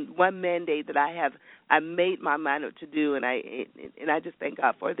one mandate that I made my mind up to do, and I just thank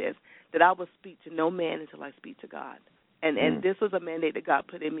God for this, that I will speak to no man until I speak to God. And this was a mandate that God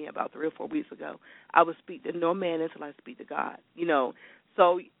put in me about 3 or 4 weeks ago. I will speak to no man until I speak to God.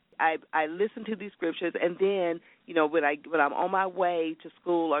 So I listen to these scriptures, and then when I'm on my way to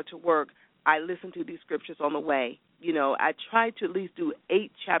school or to work, I listen to these scriptures on the way. I try to at least do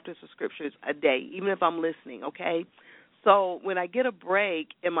 8 chapters of scriptures a day, even if I'm listening. Okay, so when I get a break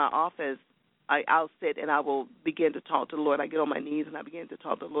in my office, I'll sit and I will begin to talk to the Lord. I get on my knees and I begin to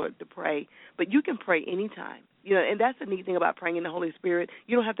talk to the Lord to pray. But you can pray anytime. And that's the neat thing about praying in the Holy Spirit.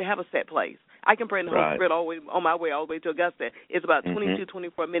 You don't have to have a set place. I can pray in the Holy Spirit all the way on my way all the way to Augusta. It's about 22,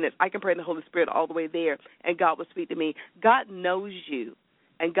 24 minutes. I can pray in the Holy Spirit all the way there, and God will speak to me. God knows you,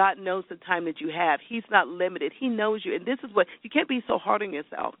 and God knows the time that you have. He's not limited. He knows you, and this is what you can't be so hard on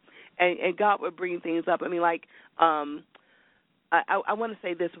yourself. And God will bring things up. I mean, like. I want to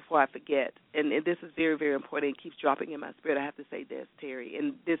say this before I forget, and this is very, very important. It keeps dropping in my spirit. I have to say this, Terry,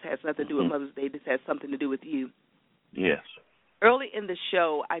 and this has nothing to do with Mother's Day. This has something to do with you. Yes. Early in the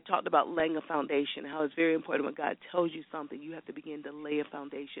show, I talked about laying a foundation, how it's very important when God tells you something, you have to begin to lay a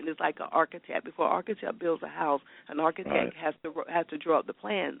foundation. It's like an architect. Before an architect builds a house, an architect has to draw up the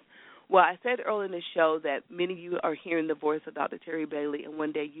plans. Well, I said earlier in the show that many of you are hearing the voice of Dr. Terry Bailey, and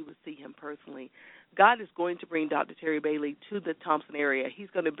one day you will see him personally. God is going to bring Dr. Terry Bailey to the Thompson area. He's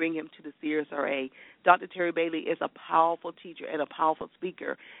going to bring him to the CSRA. Dr. Terry Bailey is a powerful teacher and a powerful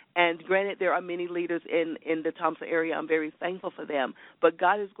speaker. And granted, there are many leaders in the Thompson area. I'm very thankful for them. But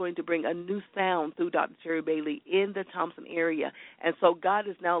God is going to bring a new sound through Dr. Terry Bailey in the Thompson area. And so God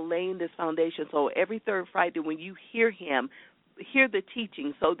is now laying this foundation. So every third Friday when you hear him, hear the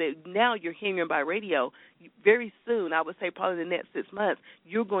teaching, so that now you're hearing him by radio. Very soon, I would say probably the next 6 months,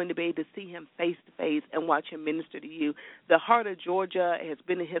 you're going to be able to see him face to face and watch him minister to you. The heart of Georgia has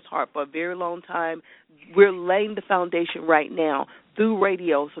been in his heart for a very long time. We're laying the foundation right now through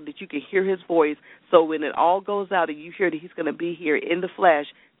radio so that you can hear his voice. So when it all goes out and you hear that he's going to be here in the flesh,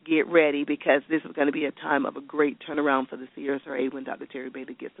 get ready, because this is going to be a time of a great turnaround for the CSRA when Dr. Terry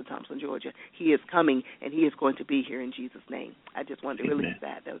Bailey gets to Thompson, Georgia. He is coming, and he is going to be here in Jesus' name. I just wanted to release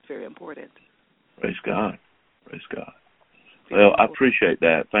that. That was very important. Praise God. Praise God. Well, I appreciate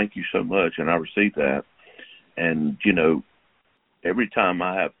that. Thank you so much, and I received that. And, every time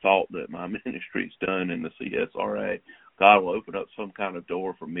I have thought that my ministry is done in the CSRA, God will open up some kind of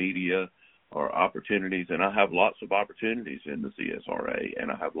door for media or opportunities, and I have lots of opportunities in the CSRA, and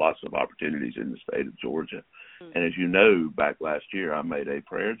I have lots of opportunities in the state of Georgia. And as you know, back last year, I made a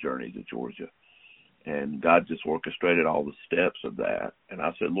prayer journey to Georgia, and God just orchestrated all the steps of that. And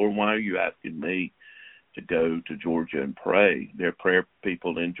I said, Lord, why are you asking me to go to Georgia and pray? There are prayer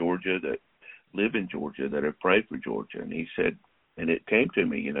people in Georgia that live in Georgia that have prayed for Georgia. And he said, and it came to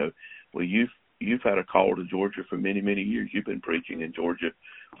me, well, you've had a call to Georgia for many, many years. You've been preaching in Georgia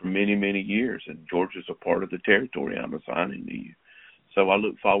for many, many years, and Georgia's a part of the territory I'm assigning to you. So I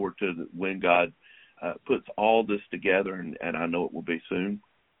look forward to when God puts all this together, and I know it will be soon,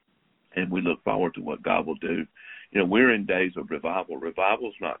 and we look forward to what God will do. We're in days of revival.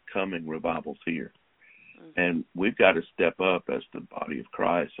 Revival's not coming, revival's here. And we've got to step up as the body of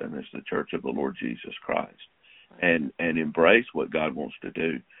Christ and as the church of the Lord Jesus Christ and embrace what God wants to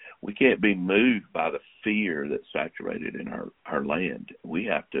do. We can't be moved by the fear that's saturated in our land. We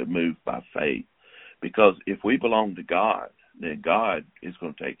have to move by faith, because if we belong to God, then God is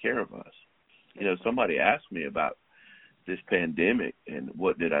going to take care of us. Somebody asked me about this pandemic and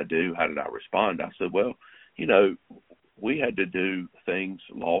what did I do? How did I respond? I said, well, we had to do things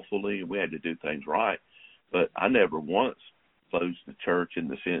lawfully and we had to do things right, but I never once closed the church in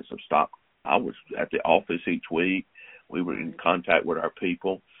the sense of stop. I was at the office each week. We were in contact with our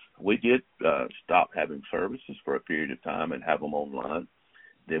people. We did stop having services for a period of time and have them online.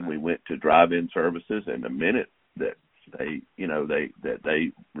 Then we went to drive-in services, and the minute that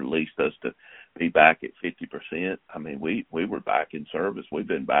they released us to be back at 50%, I mean, we were back in service. We've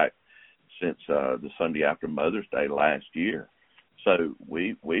been back since the Sunday after Mother's Day last year. So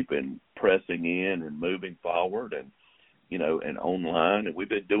we've been pressing in and moving forward and online, and we've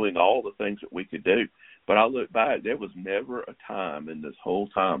been doing all the things that we could do. But I look back, there was never a time in this whole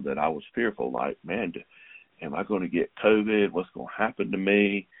time that I was fearful, like, man, am I going to get COVID? What's going to happen to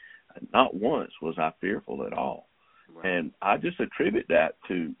me? Not once was I fearful at all. Right. And I just attribute that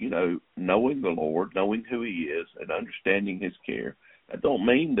to, knowing the Lord, knowing who he is, and understanding his care. That don't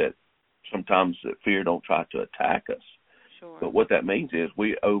mean that sometimes that fear don't try to attack us. Sure. But what that means is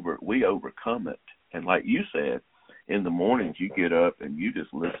we overcome it And like you said, in the mornings you get up and you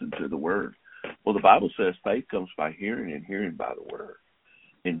just listen to the Word. Well, the Bible says faith comes by hearing and hearing by the Word.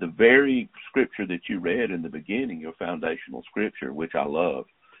 In the very scripture that you read in the beginning, your foundational scripture, which I love,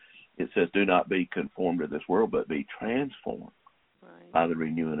 it says, do not be conformed to this world, but be transformed by the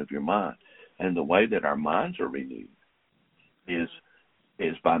renewing of your mind. And the way that our minds are renewed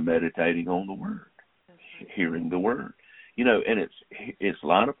is by meditating on the Word, hearing the Word. You know, and it's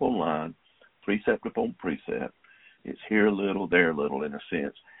line upon line, precept upon precept. It's here a little, there a little, in a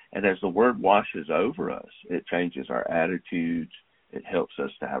sense. And as the Word washes over us, it changes our attitudes. It helps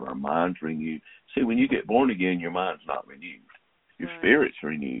us to have our minds renewed. See, when you get born again, your mind's not renewed. Your spirit's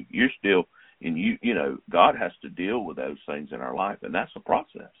renewed. You're still, and you know, God has to deal with those things in our life, and that's a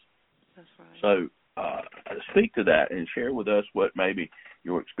process. That's right. So speak to that and share with us what maybe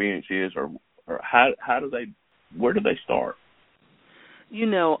your experience is, or where do they start? You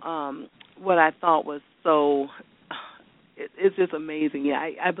know, what I thought was so, it's just amazing. Yeah,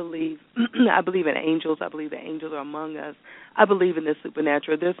 I believe I believe in angels. I believe the angels are among us. I believe in the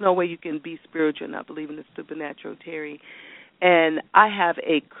supernatural. There's no way you can be spiritual and not believe in the supernatural, Terry. And I have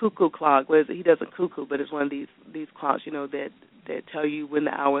a cuckoo clock. He doesn't cuckoo, but it's one of these clocks, you know, that tell you when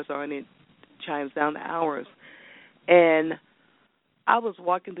the hours are, and it chimes down the hours. And I was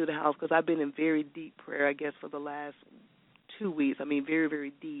walking through the house because I've been in very deep prayer, I guess, for the last 2 weeks. I mean, very,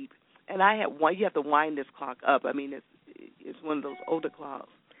 very deep. And you have to wind this clock up. I mean, it's one of those older clocks.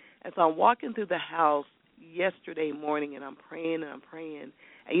 And so I'm walking through the house yesterday morning, and I'm praying. And,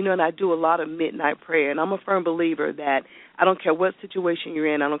 you know, and I do a lot of midnight prayer. And I'm a firm believer that I don't care what situation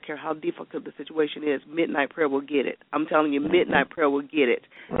you're in, I don't care how difficult the situation is, midnight prayer will get it. I'm telling you, midnight prayer will get it.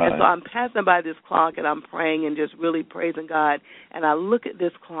 Right. And so I'm passing by this clock, and I'm praying and just really praising God. And I look at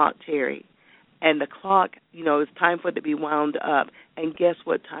this clock, Terry, and the clock, you know, it's time for it to be wound up. And guess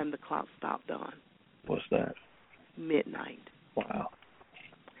what time the clock stopped on? What's that? Midnight. Wow.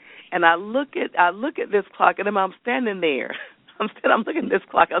 And I look at this clock, and I'm standing there. I'm looking at this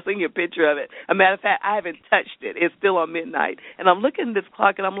clock. I'll send you a picture of it. As a matter of fact, I haven't touched it. It's still on midnight. And I'm looking at this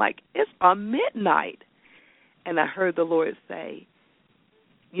clock, and I'm like, it's on midnight. And I heard the Lord say,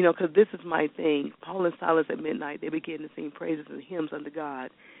 you know, because this is my thing. Paul and Silas at midnight, they began to sing praises and hymns unto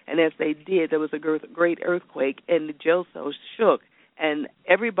God. And as they did, there was a great earthquake, and the jail cells shook. And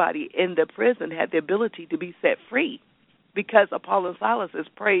everybody in the prison had the ability to be set free because of Paul and Silas'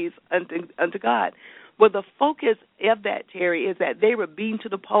 praise unto God. Well, the focus of that, Terry, is that they were beaten to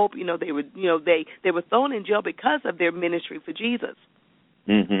the pulp. You know, they were thrown in jail because of their ministry for Jesus.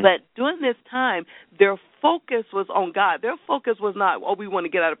 Mm-hmm. But during this time, their focus was on God. Their focus was not, we want to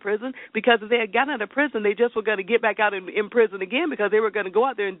get out of prison, because if they had gotten out of prison, they just were going to get back out in prison again, because they were going to go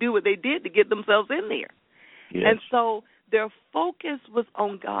out there and do what they did to get themselves in there. Yes. And so their focus was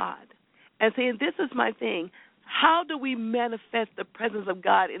on God. And saying, this is my thing. How do we manifest the presence of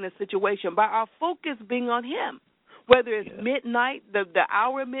God in a situation? By our focus being on Him. Whether it's midnight, the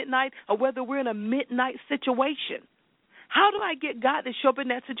hour of midnight, or whether we're in a midnight situation. How do I get God to show up in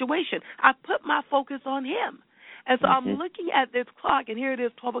that situation? I put my focus on Him. And so I'm looking at this clock, and here it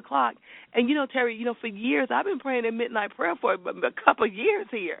is, 12 o'clock. And, you know, Terry, you know, for years, I've been praying in midnight prayer for a couple of years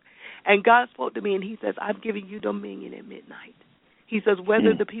here. And God spoke to me, and He says, I've given you dominion at midnight. He says,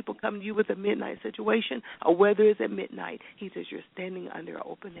 whether the people come to you with a midnight situation or whether it's at midnight, He says, you're standing under an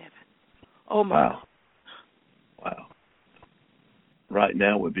open heaven. Oh, my. Wow. Right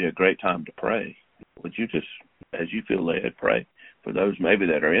now would be a great time to pray. Would you just, as you feel led, pray for those maybe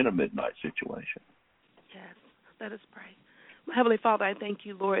that are in a midnight situation? Yes, let us pray. Heavenly Father, I thank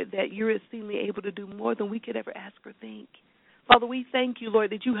you, Lord, that you're exceedingly able to do more than we could ever ask or think. Father, we thank you,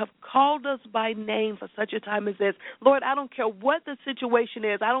 Lord, that you have called us by name for such a time as this. Lord, I don't care what the situation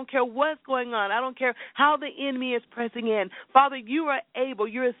is. I don't care what's going on. I don't care how the enemy is pressing in. Father, you are able.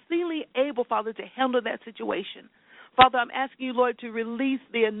 You're exceedingly able, Father, to handle that situation. Father, I'm asking you, Lord, to release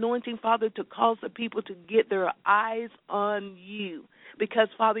the anointing, Father, to cause the people to get their eyes on you. Because,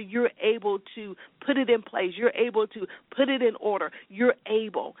 Father, you're able to put it in place. You're able to put it in order. You're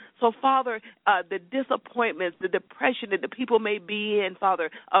able. So, Father, the disappointments, the depression that the people may be in,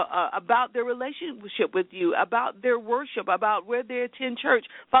 Father, about their relationship with you, about their worship, about where they attend church,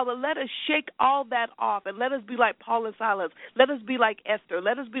 Father, let us shake all that off and let us be like Paul and Silas. Let us be like Esther.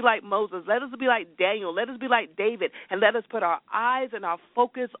 Let us be like Moses. Let us be like Daniel. Let us be like David. And let us put our eyes and our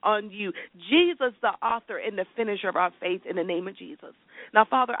focus on you. Jesus, the author and the finisher of our faith, in the name of Jesus. Now,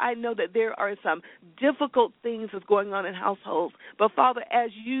 Father, I know that there are some difficult things that's going on in households. But, Father,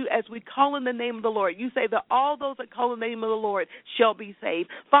 as we call in the name of the Lord, you say that all those that call in the name of the Lord shall be saved.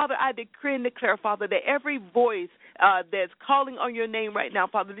 Father, I decree and declare, Father, that every voice that's calling on your name right now,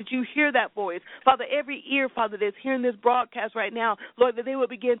 Father, that you hear that voice. Father, every ear, Father, that's hearing this broadcast right now, Lord, that they will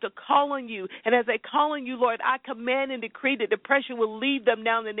begin to call on you. And as they call on you, Lord, I command and decree that depression will leave them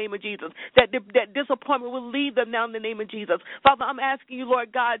now in the name of Jesus, that disappointment will leave them now in the name of Jesus. Father, I'm asking you,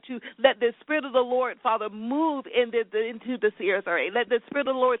 Lord God, to let the Spirit of the Lord, Father, move into the CSRA. Let the Spirit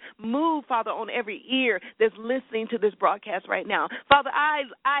of the Lord move, Father, on every ear that's listening to this broadcast right now. Father, I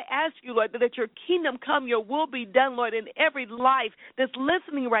ask you, Lord, that your kingdom come, your will be done, Lord, in every life that's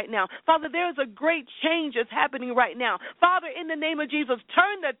listening right now. Father, there's a great change that's happening right now. Father, in the name of Jesus,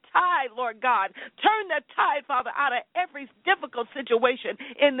 turn the tide, Lord God. Turn the tide, Father, out of every difficult situation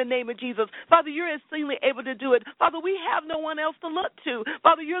in the name of Jesus. Father, you're exceedingly able to do it. Father, we have no one else to look to.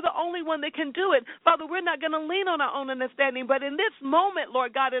 Father, you're the only one that can do it. Father, we're not going to lean on our own understanding, but in this moment,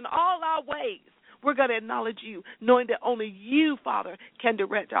 Lord God, in all our ways, we're going to acknowledge you, knowing that only you, Father, can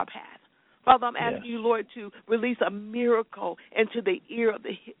direct our path. Father, I'm asking you, Lord, to release a miracle into the ear of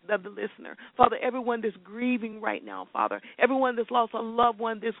the listener. Father, everyone that's grieving right now, Father, everyone that's lost a loved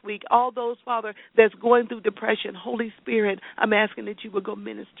one this week, all those, Father, that's going through depression, Holy Spirit, I'm asking that you would go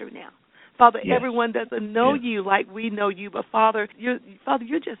minister now. Father, everyone doesn't know you like we know you, but Father, you're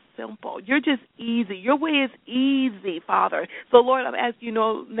just simple. You're just easy. Your way is easy, Father. So, Lord, I'm asking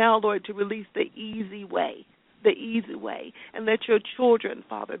you now, Lord, to release the easy way, and let your children,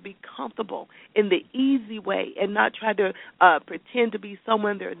 Father, be comfortable in the easy way and not try to pretend to be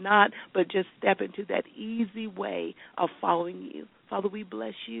someone they're not, but just step into that easy way of following you. Father, we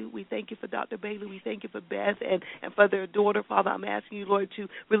bless you. We thank you for Dr. Bailey. We thank you for Beth and for their daughter. Father, I'm asking you, Lord, to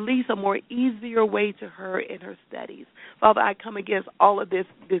release a more easier way to her in her studies. Father, I come against all of this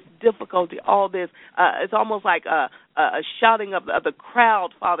difficulty, all this. It's almost like a shouting of the crowd,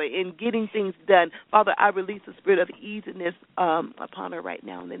 Father, in getting things done. Father, I release the spirit of easiness upon her right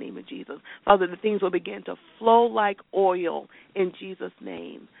now in the name of Jesus. Father, the things will begin to flow like oil in Jesus'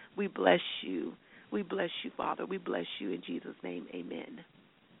 name. We bless you. We bless you, Father. We bless you in Jesus' name. Amen.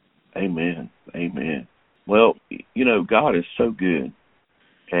 Amen. Amen. Well, God is so good,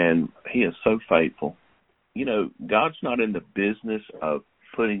 and he is so faithful. God's not in the business of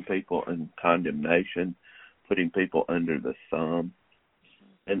putting people in condemnation, putting people under the thumb.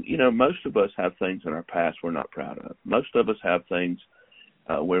 And, most of us have things in our past we're not proud of. Most of us have things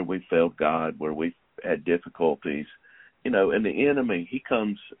where we failed God, where we've had difficulties. And the enemy, he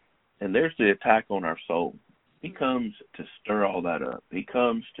comes, and there's the attack on our soul. He comes to stir all that up. He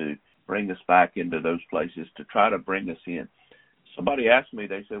comes to bring us back into those places, to try to bring us in. Somebody asked me,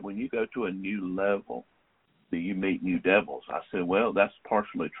 they said, when you go to a new level, do you meet new devils? I said, well, that's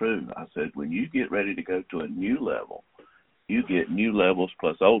partially true. I said, when you get ready to go to a new level, you get new levels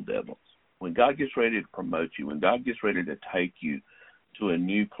plus old devils. When God gets ready to promote you, when God gets ready to take you to a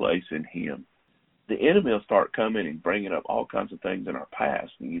new place in him, the enemy will start coming and bringing up all kinds of things in our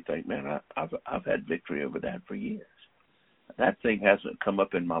past, and you think, man, I've had victory over that for years. That thing hasn't come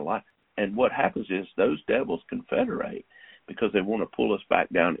up in my life. And what happens is those devils confederate because they want to pull us back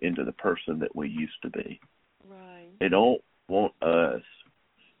down into the person that we used to be. Right. They don't want us.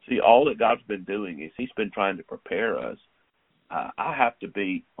 See, all that God's been doing is he's been trying to prepare us. I have to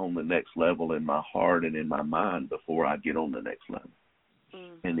be on the next level in my heart and in my mind before I get on the next level.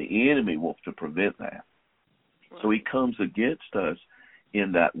 And the enemy wants to prevent that. Right. So he comes against us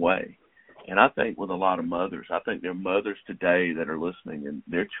in that way. And I think with a lot of mothers, I think there are mothers today that are listening, and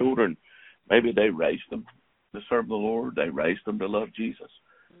their children, maybe they raised them to serve the Lord, they raised them to love Jesus.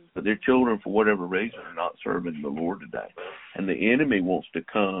 But their children, for whatever reason, are not serving the Lord today. And the enemy wants to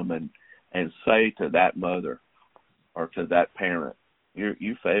come and say to that mother or to that parent,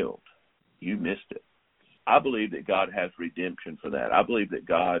 you failed. You missed it. I believe that God has redemption for that. I believe that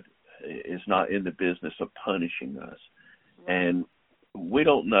God is not in the business of punishing us. And we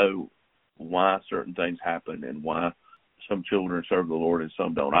don't know why certain things happen and why some children serve the Lord and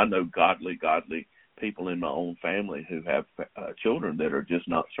some don't. I know godly people in my own family who have children that are just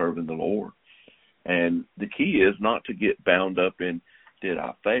not serving the Lord. And the key is not to get bound up in, did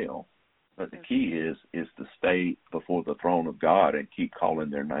I fail? But the key is to stay before the throne of God and keep calling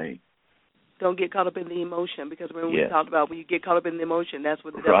their name. Don't get caught up in the emotion, because when we talked about when you get caught up in the emotion, that's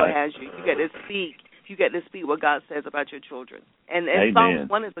what the devil has you. You get to speak. You get to speak what God says about your children. And Psalms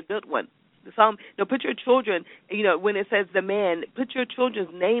 1 is a good one. The Psalm, put your children, when it says the man, put your children's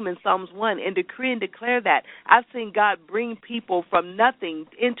name in Psalms 1 and decree and declare that. I've seen God bring people from nothing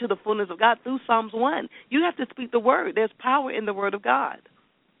into the fullness of God through Psalms 1. You have to speak the word. There's power in the word of God.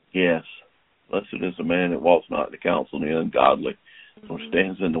 Yes. Blessed is the man that walks not in the counsel of the ungodly, nor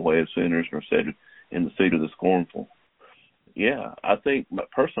stands in the way of sinners, nor sits in the seat of the scornful. Yeah, I think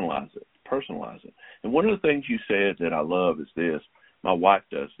personalize it. personalize it. And one of the things you said that I love is this. My wife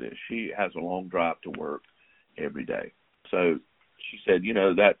does this. She has a long drive to work every day. So she said,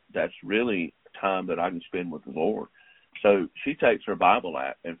 that's really time that I can spend with the Lord. So she takes her Bible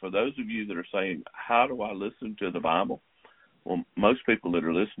app. And for those of you that are saying, how do I listen to the Bible? Well, most people that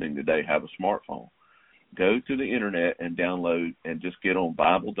are listening today have a smartphone. Go to the internet and download and just get on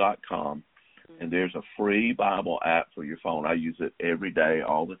Bible.com. And there's a free Bible app for your phone. I use it every day,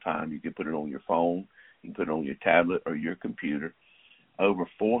 all the time. You can put it on your phone. You can put it on your tablet or your computer. Over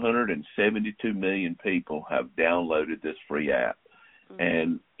 472 million people have downloaded this free app.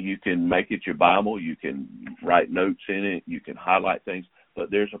 And you can make it your Bible. You can write notes in it. You can highlight things. But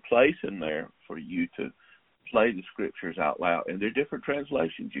there's a place in there for you to play the scriptures out loud. And there are different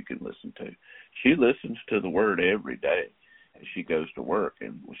translations you can listen to. She listens to the Word every day as she goes to work.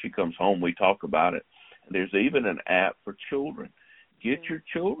 And when she comes home, we talk about it. And there's even an app for children. Get your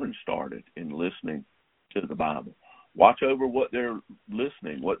children started in listening to the Bible. Watch over what they're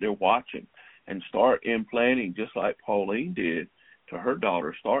listening, what they're watching, and start implanting, just like Pauline did to her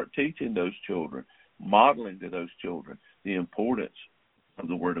daughter. Start teaching those children, modeling to those children the importance of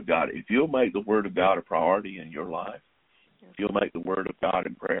the Word of God. If you'll make the Word of God a priority in your life, if you'll make the Word of God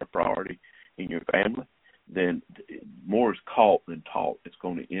and prayer a priority in your family, then more is caught than taught. It's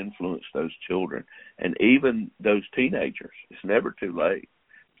going to influence those children and even those teenagers. It's never too late.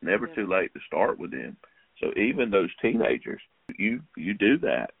 It's never too late to start with them. So even those teenagers, you do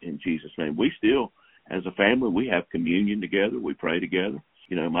that in Jesus' name. We still, as a family, we have communion together. We pray together.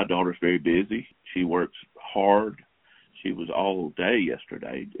 My daughter's very busy. She works hard. She was all day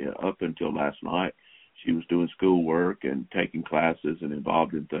yesterday, up until last night. She was doing schoolwork and taking classes and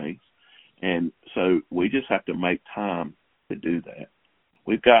involved in things. And so we just have to make time to do that.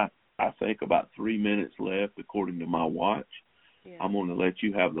 We've got, I think, about 3 minutes left, according to my watch. Yeah. I'm going to let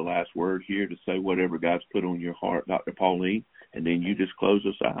you have the last word here to say whatever God's put on your heart, Dr. Pauline, and then you just close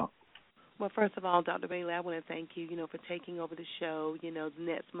us out. Well, first of all, Dr. Bailey, I want to thank you, for taking over the show.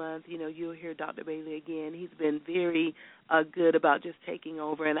 Next month, you'll hear Dr. Bailey again. He's been very good about just taking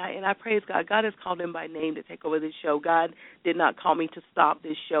over, and I praise God. God has called him by name to take over this show. God did not call me to stop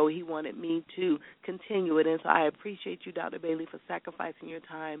this show. He wanted me to continue it, and so I appreciate you, Dr. Bailey, for sacrificing your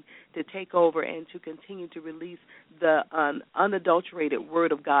time to take over and to continue to release the unadulterated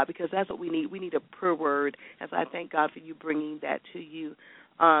Word of God, because that's what we need. We need a pure word, and so I thank God for you bringing that to you.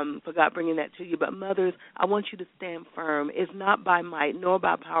 For God bringing that to you. But mothers, I want you to stand firm. It's not by might nor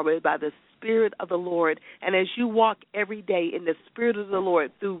by power, but by the Spirit of the Lord. And as you walk every day in the Spirit of the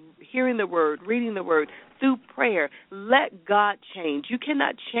Lord through hearing the Word, reading the Word, through prayer, let God change. You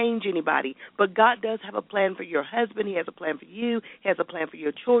cannot change anybody, but God does have a plan for your husband. He has a plan for you. He has a plan for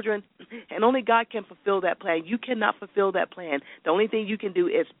your children, and only God can fulfill that plan. You cannot fulfill that plan. The only thing you can do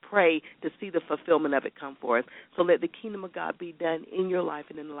is pray to see the fulfillment of it come forth. So let the kingdom of God be done in your life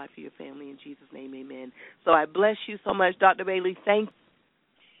and in the life of your family. In Jesus' name, amen. So I bless you so much, Dr. Bailey. Thank you.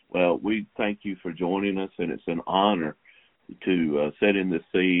 Well, we thank you for joining us, and it's an honor to set in the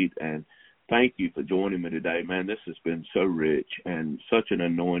seed, and thank you for joining me today. Man, this has been so rich and such an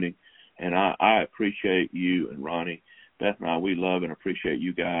anointing, and I appreciate you and Ronnie. Beth and I, we love and appreciate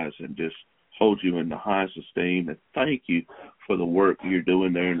you guys and just hold you in the highest esteem, and thank you for the work you're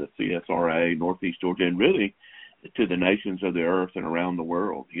doing there in the CSRA, Northeast Georgia, and really to the nations of the earth and around the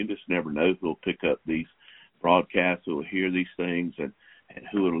world. You just never know who will pick up these broadcasts, who will hear these things, and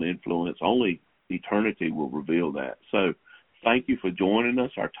who it will influence. Only eternity will reveal that. So thank you for joining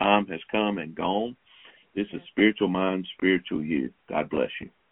us. Our time has come and gone. This is Spiritual Mind, Spiritual You. God bless you.